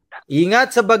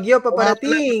 Ingat sa bagyo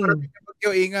paparating.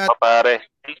 Ingat.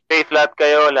 Pare. Safe lahat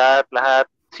kayo,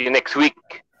 lahat. See you next week.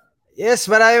 Yes,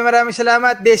 maraming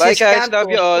salamat. This Bye is guys, Kanto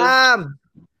love you all. Tab.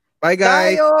 Bye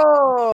guys. Tayo!